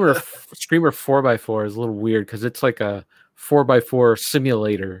 Well, Screamer 4x4 is a little weird because it's like a 4x4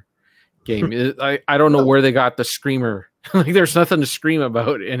 simulator game. I don't know where they got the screamer. Like, there's nothing to scream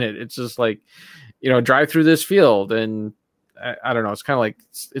about in it. It's just like, drive through this field, and I don't know. It's kind of like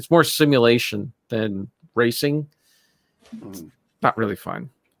it's more simulation than racing. Not really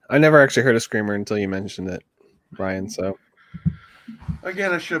fun. I never actually heard of Screamer until you mentioned it, Ryan. So.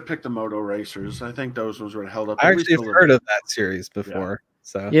 Again, I should have picked the Moto Racers. I think those ones were held up. I actually have heard of that series before. Yeah.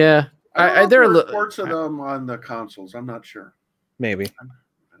 So yeah, there are reports of them on the consoles. I'm not sure. Maybe.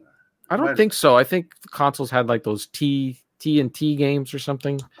 I don't think so. I think the consoles had like those TNT games or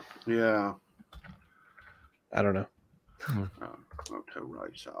something. Yeah. I don't know. Okay,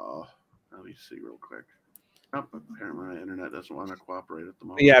 right. So let me see real quick. Oh, apparently my internet doesn't want to cooperate at the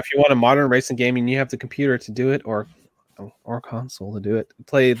moment. Yeah, if you want a modern racing game and you have the computer to do it, or console to do it,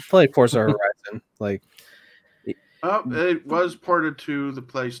 play Forza Horizon. Like, it was ported to the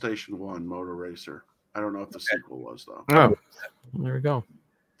PlayStation 1 Motor Racer. I don't know if the sequel was though. Oh, there we go.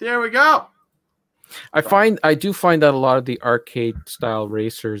 There we go. I do find that a lot of the arcade style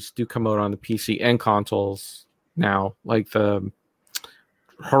racers do come out on the PC and consoles now, like the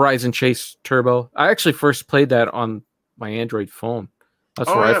Horizon Chase Turbo. I actually first played that on my Android phone. That's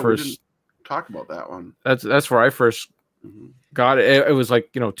where I we first didn't talk about that one. That's where I first Mm-hmm. got it. It was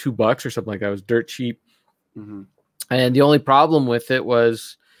like, $2 or something like that. It was dirt cheap. Mm-hmm. And the only problem with it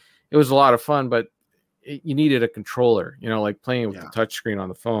was a lot of fun, but you needed a controller, like playing with the touchscreen on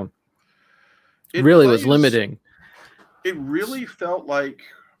the phone. It really was limiting. It really felt like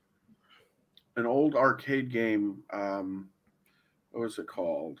an old arcade game. What was it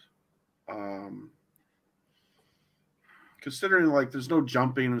called? Considering like there's no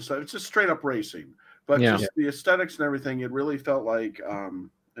jumping and stuff, it's just straight up racing. But just the aesthetics and everything, it really felt like. And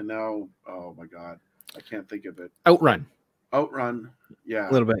now, oh my god, I can't think of it. Outrun, yeah,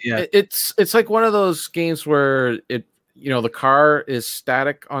 a little bit. Yeah, it's like one of those games where the car is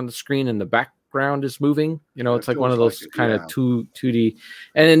static on the screen and the background is moving. It's like one of those kind of 2D,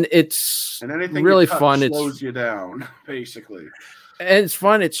 and it's anything really fun. It slows you down, basically. And it's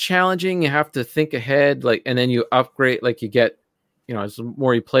fun. It's challenging. You have to think ahead, and then you upgrade. Like you get, as the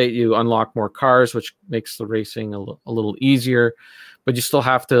more you play it, you unlock more cars, which makes the racing a little easier. But you still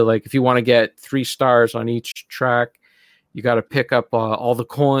have to, if you want to get 3 stars on each track, you got to pick up all the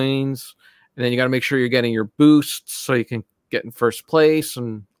coins, and then you got to make sure you're getting your boosts so you can get in first place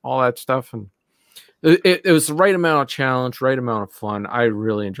and all that stuff. And it was the right amount of challenge, right amount of fun. I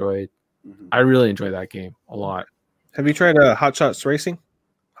really enjoyed that game a lot. Have you tried Hot Shot Racing?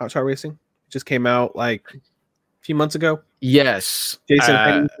 It just came out like a few months ago. Yes, Jason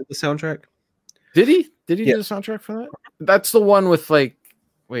Heiden did the soundtrack. Did he? Did he do the soundtrack for that? That's the one with wait,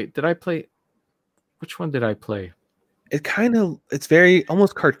 did I play? Which one did I play? It's very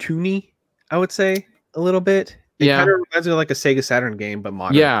almost cartoony, I would say, a little bit. It kind of reminds me of like a Sega Saturn game, but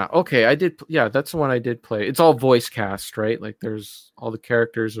modern. Yeah, okay. I did. Yeah, that's the one I did play. It's all voice cast, right? Like there's all the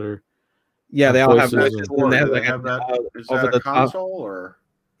characters are. Yeah, they all have voices. They have that. Is that a console or?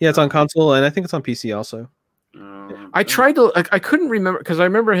 Yeah, it's on console, and I think it's on PC also. I tried to. I couldn't remember because I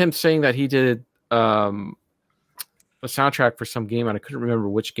remember him saying that he did a soundtrack for some game, and I couldn't remember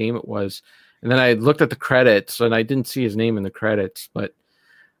which game it was. And then I looked at the credits, and I didn't see his name in the credits. But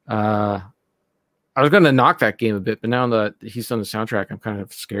I was going to knock that game a bit, but now that he's done the soundtrack, I'm kind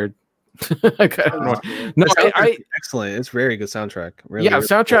of scared. Excellent. It's very good soundtrack. Really,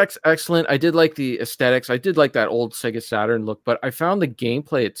 soundtrack's excellent. I did like the aesthetics. I did like that old Sega Saturn look, but I found the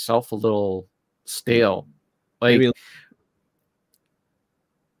gameplay itself a little stale. What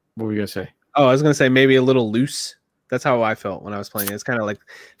were you gonna say? Oh, I was gonna say maybe a little loose. That's how I felt when I was playing it. It's kind of like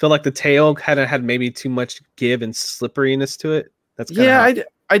felt like the tail had maybe too much give and slipperiness to it. That's I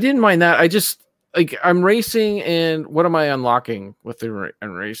didn't mind that. I just I'm racing, and what am I unlocking with the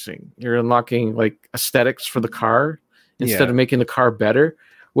racing? You're unlocking aesthetics for the car instead of making the car better,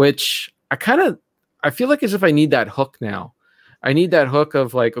 which I feel like as if I need that hook now. I need that hook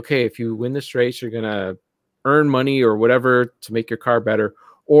of okay, if you win this race, you're gonna earn money or whatever to make your car better,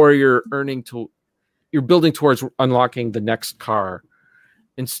 or you're building towards unlocking the next car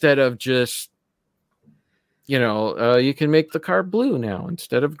instead of just you can make the car blue now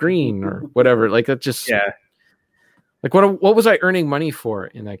instead of green or whatever. That just what was I earning money for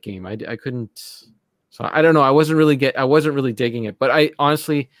in that game? I couldn't. So I don't know. I wasn't really digging it. But I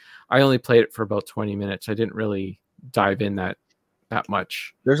honestly only played it for about 20 minutes. I didn't really dive in that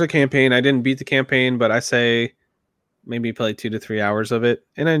much. There's a campaign. I didn't beat the campaign, but I say maybe played 2 to 3 hours of it,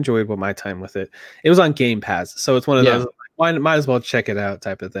 and I enjoyed my time with it. It was on Game Pass, so it's one of those. Might as well check it out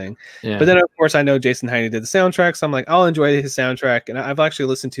type of thing. Yeah. But then, of course, I know Jason Heine did the soundtrack, so I'm like, I'll enjoy his soundtrack. And I've actually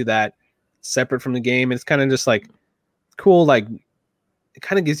listened to that separate from the game. And it's kind of just cool. It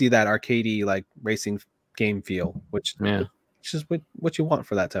kind of gives you that arcadey, racing game feel, which is what you want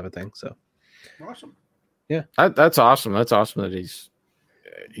for that type of thing. So awesome. Yeah. That's awesome. That's awesome that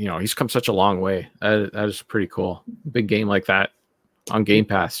he's come such a long way. That is pretty cool. Big game like that on Game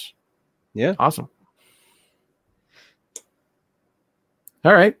Pass. Yeah. Awesome.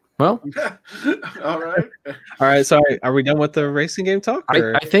 All right. Well. All right. So are we done with the racing game talk?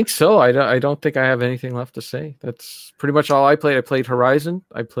 I think so. I don't think I have anything left to say. That's pretty much all I played. I played Horizon.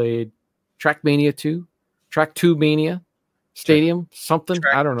 I played Trackmania 2, Track 2 Mania, Stadium, something.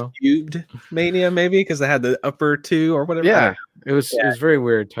 I don't know. Cubed Mania, maybe, because they had the upper 2 or whatever. Yeah. It was very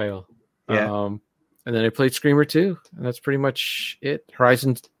weird title. Yeah. And then I played Screamer 2, and that's pretty much it.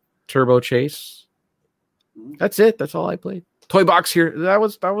 Horizon Turbo Chase. That's it. That's all I played. Toy Box here. That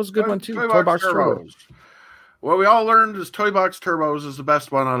was a good one too. Toy Box Turbos. What we all learned is Toy Box Turbos is the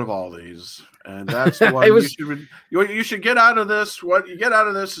best one out of all these, and that's the one you should get out of this. What you get out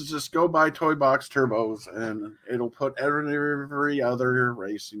of this is just go buy Toy Box Turbos, and it'll put every other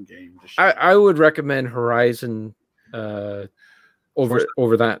racing game to shame. I would recommend Horizon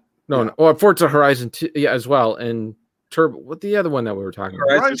over that. No, no. Oh, Forza Horizon 2, yeah, as well, and Turbo. What the other one that we were talking about?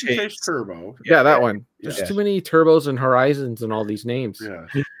 Horizon Chase Turbo. Yeah, that one. There's Yeah. too many turbos and horizons and all these names. Yeah.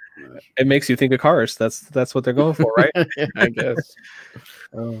 It makes you think of cars. That's what they're going for, right? Yeah, I guess.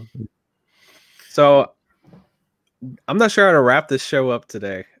 So I'm not sure how to wrap this show up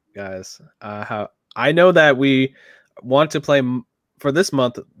today, guys. How I know that we want to play for this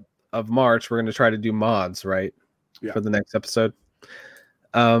month of March. We're going to try to do mods, right? Yeah. For the next episode.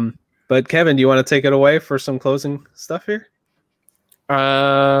 But Kevin, do you want to take it away for some closing stuff here?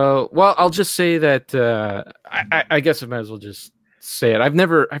 Well, I'll just say that I guess I might as well just say it. I've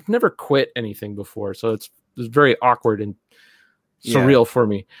never quit anything before, so it's very awkward and surreal for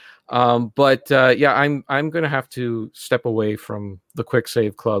me. But yeah, I'm gonna have to step away from the Quick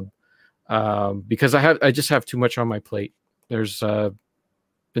Save Club because I just have too much on my plate. There's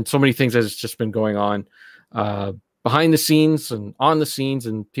been so many things that's just been going on behind the scenes and on the scenes,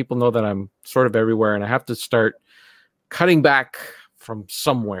 and people know that I'm sort of everywhere, and I have to start cutting back from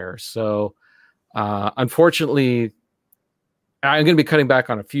somewhere. So unfortunately, I'm going to be cutting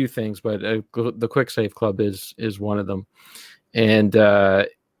back on a few things, but the Quick Save Club is one of them. And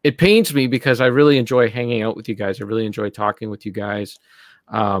it pains me because I really enjoy hanging out with you guys. I really enjoy talking with you guys.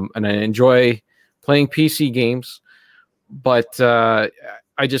 And I enjoy playing PC games, but I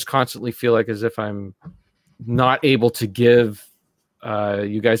just constantly feel like as if I'm not able to give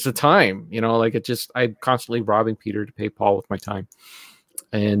you guys the time, like I'm constantly robbing Peter to pay Paul with my time.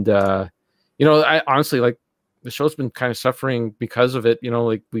 And, I honestly, like, the show's been kind of suffering because of it.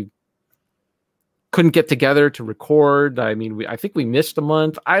 Like, we couldn't get together to record. I mean, I think we missed a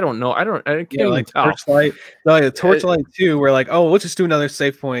month. I don't know. I can't even tell. Torchlight. No, like Torchlight 2, we're like, oh, we'll just do another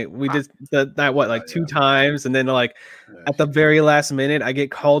save point. We did that two times, and then like at the very last minute, I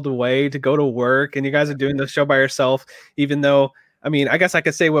get called away to go to work, and you guys are doing the show by yourself. Even though, I mean, I guess I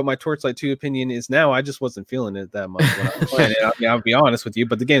could say what my Torchlight 2 opinion is now. I just wasn't feeling it that much when I was playing it. I mean, I'll be honest with you,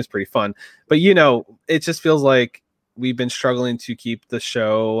 but the game's pretty fun. But it just feels like we've been struggling to keep the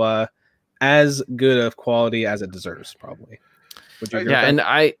show as good of quality as it deserves, probably. Would you agree with that? And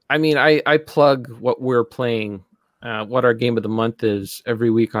I plug what we're playing, what our game of the month is every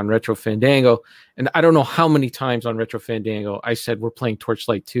week on Retro Fandango, and I don't know how many times on Retro Fandango I said we're playing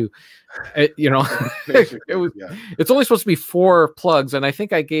Torchlight 2. It's only supposed to be 4 plugs, and I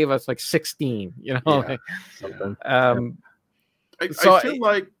think I gave us like 16. I feel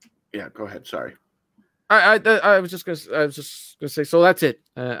like, yeah. Go ahead. Sorry. I was just gonna say. So that's it.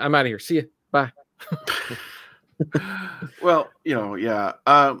 I'm out of here. See you. Bye. Well, yeah.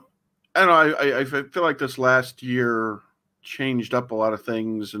 I don't know. I feel like this last year changed up a lot of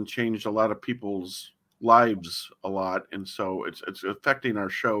things and changed a lot of people's lives a lot, and so it's affecting our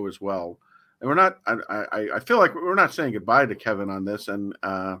show as well. And we're not. I feel like we're not saying goodbye to Kevin on this, and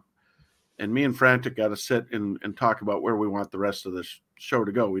me and Frantic got to sit and talk about where we want the rest of this show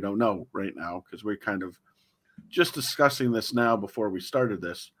to go. We don't know right now because we're kind of just discussing this now before we started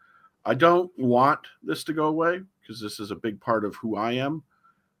this. I don't want this to go away because this is a big part of who I am.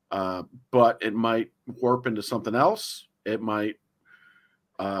 But it might warp into something else. It might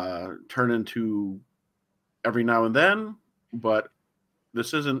turn into every now and then, but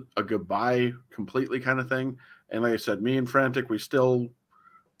this isn't a goodbye completely kind of thing. And like I said, me and Frantic, we still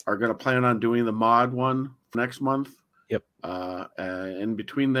are going to plan on doing the mod one next month. Yep. And in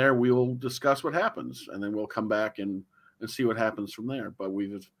between there, we will discuss what happens, and then we'll come back and see what happens from there. But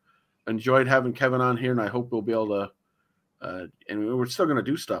we've enjoyed having Kevin on here, and I hope we'll be able to. And we're still going to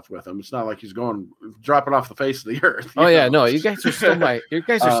do stuff with him. It's not like he's dropping off the face of the earth. Oh yeah, no, you guys are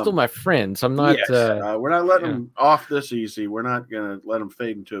still my friends. I'm not. Yes, we're not letting him off this easy. We're not going to let him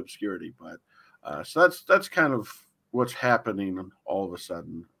fade into obscurity. But so that's kind of what's happening all of a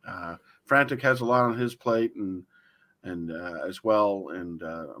sudden. Frantic has a lot on his plate, and as well, and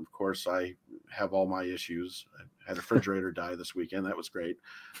of course I have all my issues. I had a refrigerator die this weekend. That was great.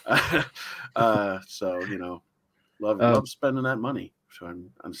 So love spending that money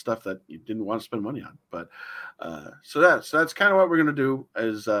on stuff that you didn't want to spend money on. But so that's kind of what we're going to do.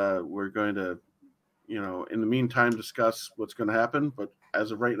 Is we're going to in the meantime discuss what's going to happen. But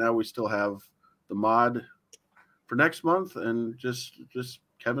as of right now, we still have the mod for next month, and just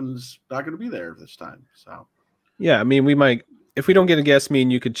Kevin's not going to be there this time. So. Yeah, I mean, we might, if we don't get a guest, me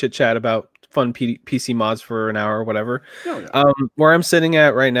and you could chit chat about fun PC mods for an hour or whatever. Oh, yeah. Where I'm sitting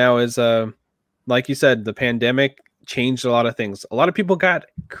at right now is, like you said, the pandemic changed a lot of things. A lot of people got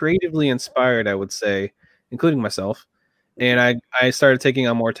creatively inspired, I would say, including myself. And I started taking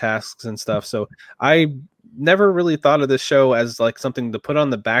on more tasks and stuff. So I never really thought of this show as like something to put on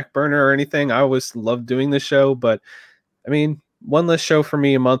the back burner or anything. I always loved doing this show, but I mean, one less show for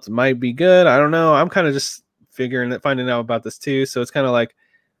me a month might be good. I don't know. I'm kind of just finding out about this too. So it's kind of like,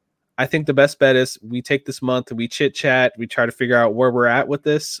 I think the best bet is we take this month, we chit chat, we try to figure out where we're at with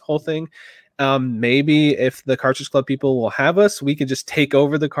this whole thing. Maybe if the Cartridge Club people will have us, we could just take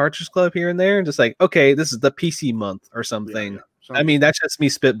over the Cartridge Club here and there and just like, okay, this is the PC month or something. I mean, that's just me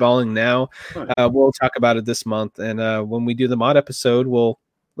spitballing now. We'll talk about it this month. And when we do the mod episode, we'll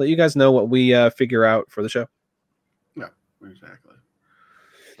let you guys know what we figure out for the show. Yeah, exactly.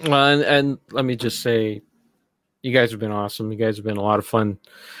 And let me just say, you guys have been awesome. You guys have been a lot of fun.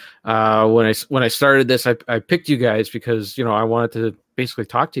 When I started this, I picked you guys because, you know, I wanted to basically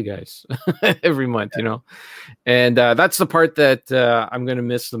talk to you guys every month, you know, and that's the part that I'm going to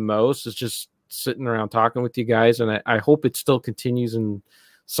miss the most, is just sitting around talking with you guys. And I hope it still continues in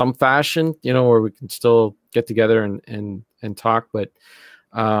some fashion, you know, where we can still get together and talk. But,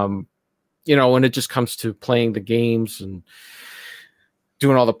 you know, when it just comes to playing the games and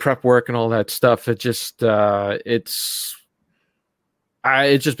doing all the prep work and all that stuff, it just, it's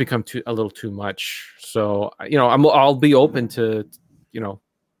just become a little too much. So, you know, I'll be open to, you know,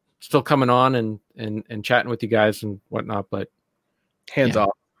 still coming on and chatting with you guys and whatnot, but hands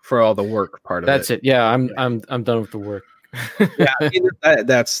off for all the work part of it. That's it. Yeah. I'm done with the work. Yeah, I mean,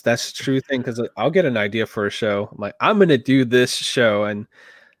 that's a true thing. Cause I'll get an idea for a show. I'm like, I'm going to do this show. And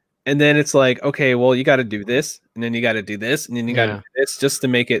then it's like, okay, well, you got to do this, and then you got to do this, and then you got to do this, just to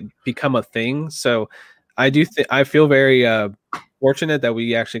make it become a thing. So I feel very fortunate that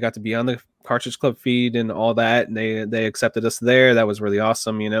we actually got to be on the Cartridge Club feed and all that, and they accepted us there. That was really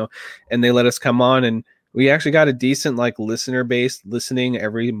awesome, you know, and they let us come on, and we actually got a decent like listener base listening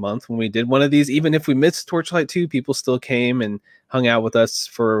every month when we did one of these. Even if we missed Torchlight 2, people still came and hung out with us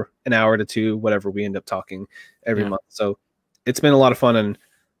for an hour to two, whatever we end up talking every month. So it's been a lot of fun, and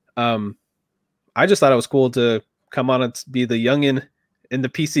I just thought it was cool to come on and be the youngin in the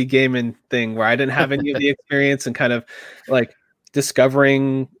PC gaming thing where I didn't have any of the experience, and kind of like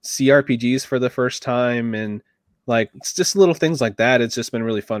discovering CRPGs for the first time, and like it's just little things like that. It's just been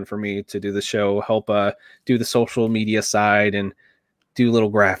really fun for me to do the show, help do the social media side, and do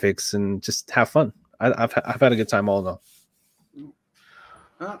little graphics and just have fun. I've had a good time all in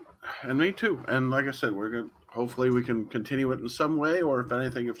all. And me too. And like I said, we're good. Hopefully we can continue it in some way, or if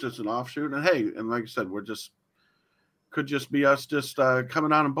anything, if just an offshoot. And hey, and like I said, could just be us just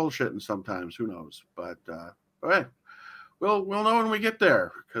coming on and bullshitting sometimes. Who knows? But hey, we'll know when we get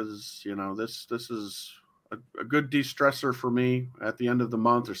there, because you know this is a good de-stressor for me at the end of the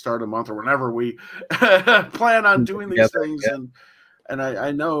month or start of the month or whenever we plan on doing these things. Yeah. And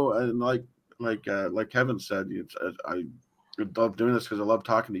I know, and like Kevin said, I love doing this because I love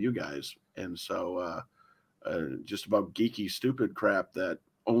talking to you guys, and so just about geeky, stupid crap that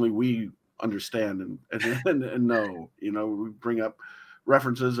only we understand and know. You know, we bring up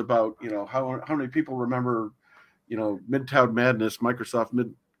references about, you know, how many people remember, you know, Midtown Madness, Microsoft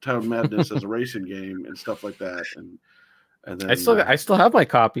Midtown Madness as a racing game and stuff like that. And then I still have my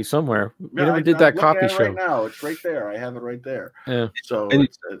copy somewhere. We never did that copy show. Right now, it's right there. I have it right there. Yeah. So.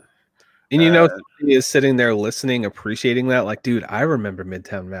 And you know, somebody is sitting there listening, appreciating that. Like, dude, I remember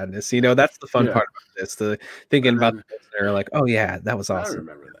Midtown Madness. You know, that's the fun part about this. The thinking about the listener, like, oh yeah, that was awesome. I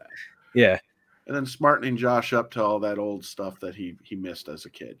remember that. Yeah. And then smartening Josh up to all that old stuff that he missed as a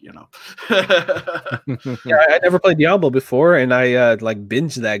kid, you know. Yeah, I never played Diablo before, and I like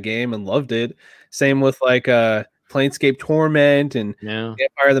binged that game and loved it. Same with like Planescape Torment and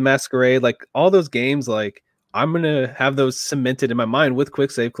Vampire the Masquerade, like all those games. Like, I'm gonna have those cemented in my mind with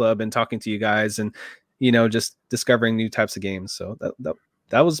Quick Save Club and talking to you guys, and you know, just discovering new types of games. So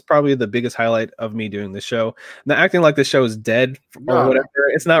that was probably the biggest highlight of me doing the show. Not acting like the show is dead or whatever.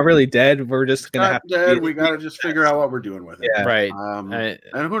 It's not really dead. We're just gonna have dead. We gotta just figure out what we're doing with it. Yeah, right.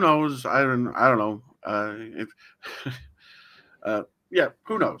 And who knows? I don't know. Yeah,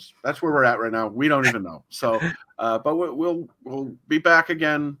 who knows? That's where we're at right now. We don't even know. So, but we'll be back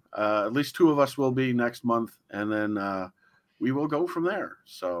again. At least two of us will be next month, and then we will go from there.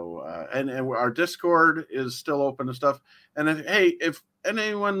 So, and our Discord is still open and stuff. And if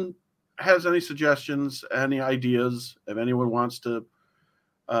anyone has any suggestions, any ideas, if anyone wants to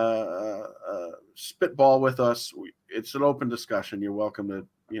spitball with us, it's an open discussion. You're welcome to,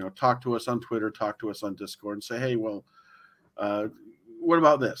 you know, talk to us on Twitter, talk to us on Discord, and say, hey, well, what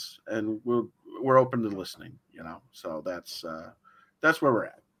about this? And we're open to listening, you know. So that's where we're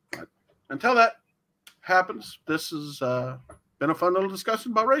at. But until that happens, this has been a fun little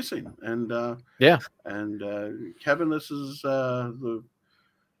discussion about racing. And and Kevin, this is I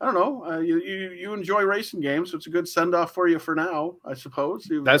don't know. You enjoy racing games, so it's a good send off for you for now, I suppose.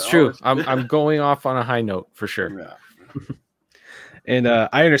 That's true. I'm going off on a high note for sure. Yeah. And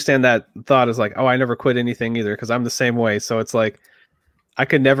I understand that thought is like, oh, I never quit anything either because I'm the same way. So it's like I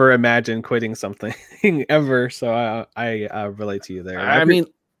could never imagine quitting something ever. So I relate to you there. I mean,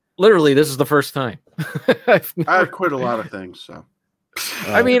 literally, this is the first time. I've quit a lot of things. So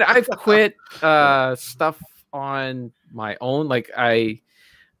I mean, I've quit stuff on my own. Like I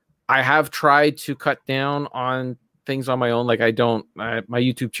have tried to cut down on things on my own. Like my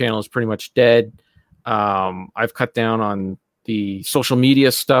YouTube channel is pretty much dead. I've cut down on the social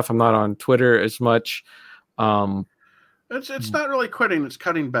media stuff. I'm not on Twitter as much. It's not really quitting. It's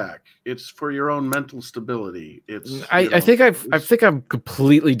cutting back. It's for your own mental stability. I think I'm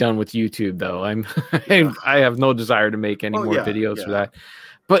completely done with YouTube though. I have no desire to make any more videos for that.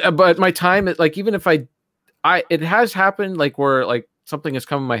 But my time, like even if it has happened like where like something has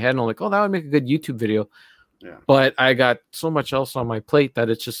come in my head and I'm like, oh, that would make a good YouTube video. Yeah. But I got so much else on my plate that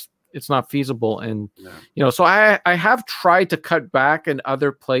it's not feasible. And so I have tried to cut back in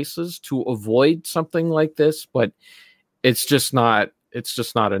other places to avoid something like this, but it's just not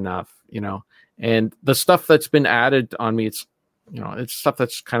enough, and the stuff that's been added on me, it's stuff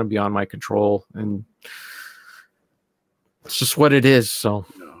that's kind of beyond my control, and it's just what it is. So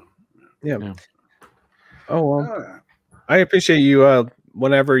yeah. Oh well, I appreciate you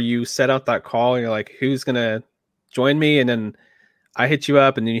whenever you set out that call and you're like, who's gonna join me, and then I hit you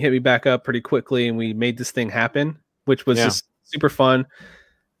up and then you hit me back up pretty quickly and we made this thing happen, which was just super fun.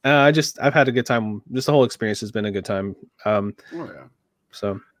 I've had a good time. Just the whole experience has been a good time.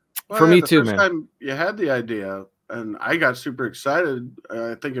 So for me too, man. Time you had the idea and I got super excited.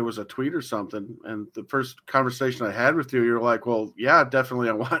 I think it was a tweet or something. And the first conversation I had with you, you were like, well, yeah, definitely.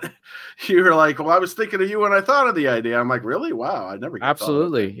 I want it. You were like, well, I was thinking of you when I thought of the idea. I'm like, really? Wow. I never.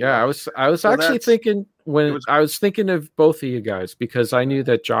 Absolutely. Yeah. I was actually thinking I was thinking of both of you guys because I knew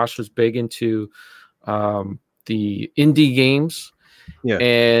that Josh was big into the indie games. Yeah.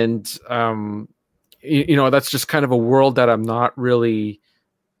 And, that's just kind of a world that I'm not really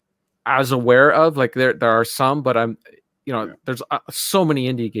as aware of. Like there are some, but there's so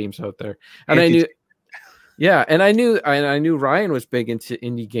many indie games out there. And I knew Ryan was big into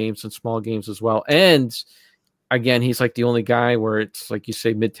indie games and small games as well. And again, he's like the only guy where it's like you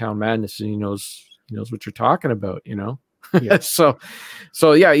say Midtown Madness and he knows what you're talking about, Yeah. so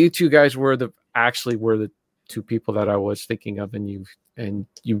yeah, you two guys were the two people that I was thinking of, and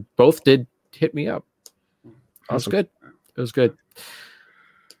you both did hit me up. It was good. It was good.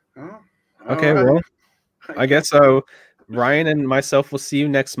 Okay, well, I guess so. Ryan and myself will see you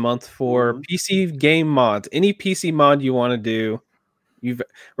next month for PC game mods. Any PC mod you want to do,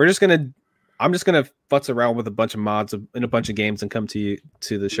 I'm just gonna futz around with a bunch of mods in a bunch of games and come to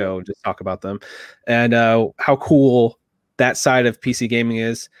the show and just talk about them and how cool that side of PC gaming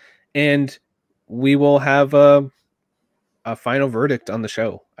is, and we will have a final verdict on the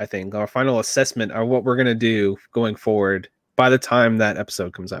show. I think our final assessment of what we're gonna do going forward by the time that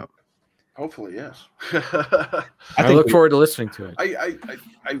episode comes out. Hopefully, yes. I look forward to listening to it.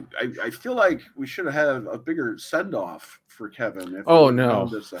 I feel like we should have had a bigger send off for Kevin. If no,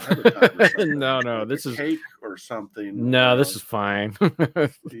 this ahead of time no, this is cake or something. No, this is fine.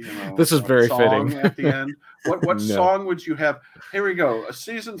 This is very fitting. At the end, what song would you have? Here we go. A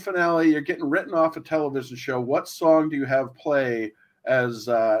season finale. You're getting written off a television show. What song do you have play as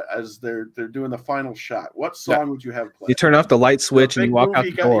they're doing the final shot? What song would you have play? You turn off the light switch and you walk out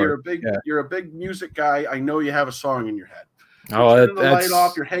the door. You're a big music guy. I know you have a song in your head. You're turning the light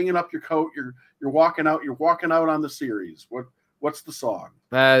off. You're hanging up your coat. You're walking out. You're walking out on the series. What's the song?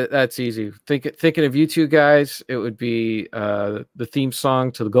 That's easy. Thinking of you two guys, it would be the theme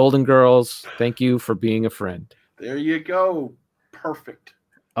song to the Golden Girls. Thank you for being a friend. There you go. Perfect.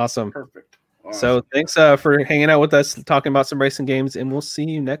 Awesome. Perfect. Awesome. So thanks for hanging out with us, talking about some racing games, and we'll see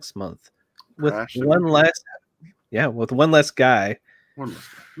you next month with one less guy.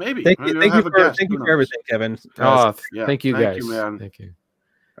 Maybe. Thank you for everything, Kevin. Thank you guys. Thank you, man. Thank you.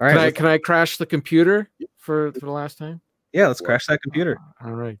 All right. Can I crash the computer for the last time? Yeah, let's crash that computer.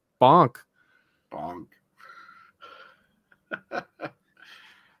 All right. Bonk.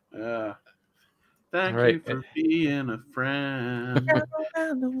 Yeah. Thank you for being a friend.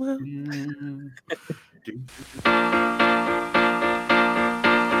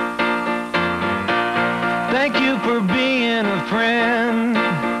 Thank you for being a friend.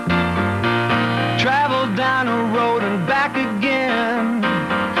 Travel down a road and back again.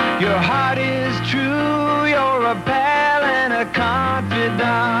 Your heart is true. You're a pal and a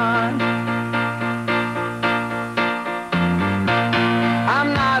confidant.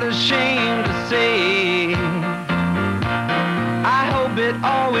 I'm not ashamed to say, I hope it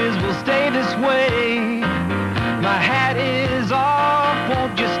always will stay this way. My hat is off.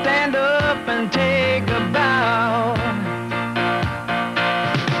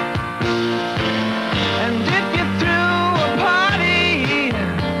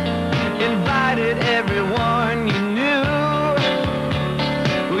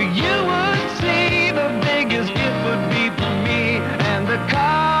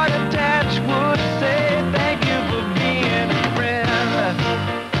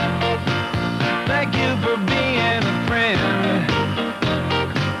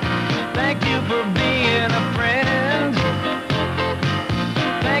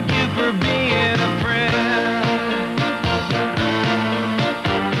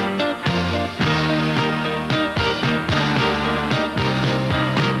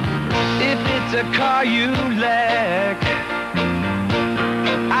 it's a car you lack,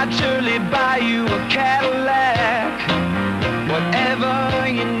 I'd surely buy you a Cadillac. Whatever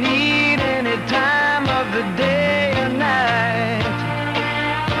you need, any time of the day or night.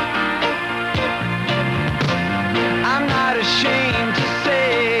 I'm not ashamed to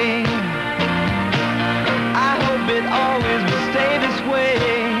say, I hope it always will stay this way.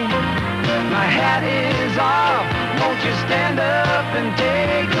 My hat is off, won't you stand up and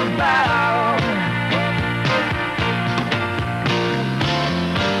take a bow?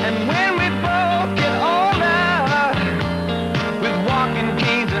 And when we both get older, with walking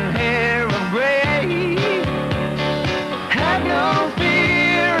canes and hair of gray, have no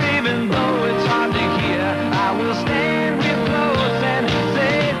fear, even though it's hard to hear, I will stand real close and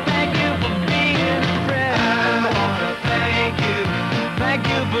say thank you for being a friend. I wanna thank you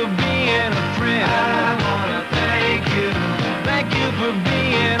for being a friend. I wanna thank you for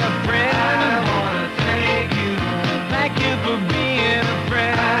being a friend. I wanna thank you for being a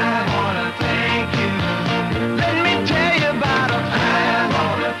friend. I wanna thank you. Let me tell you about a friend. I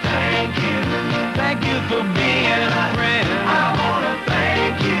wanna thank you for being a friend. I wanna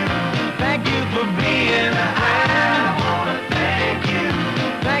thank you for being a friend. I wanna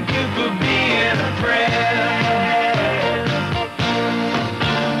thank you for being a friend.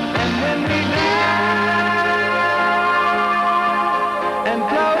 And when we die and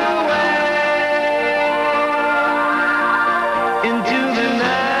float away into the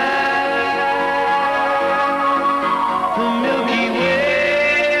night, the Milky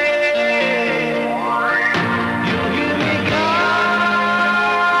Way, you'll hear me call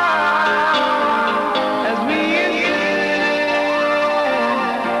as we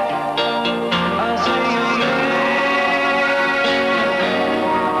I'll sing again,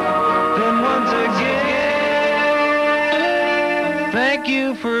 then once again, thank you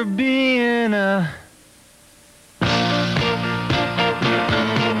for being a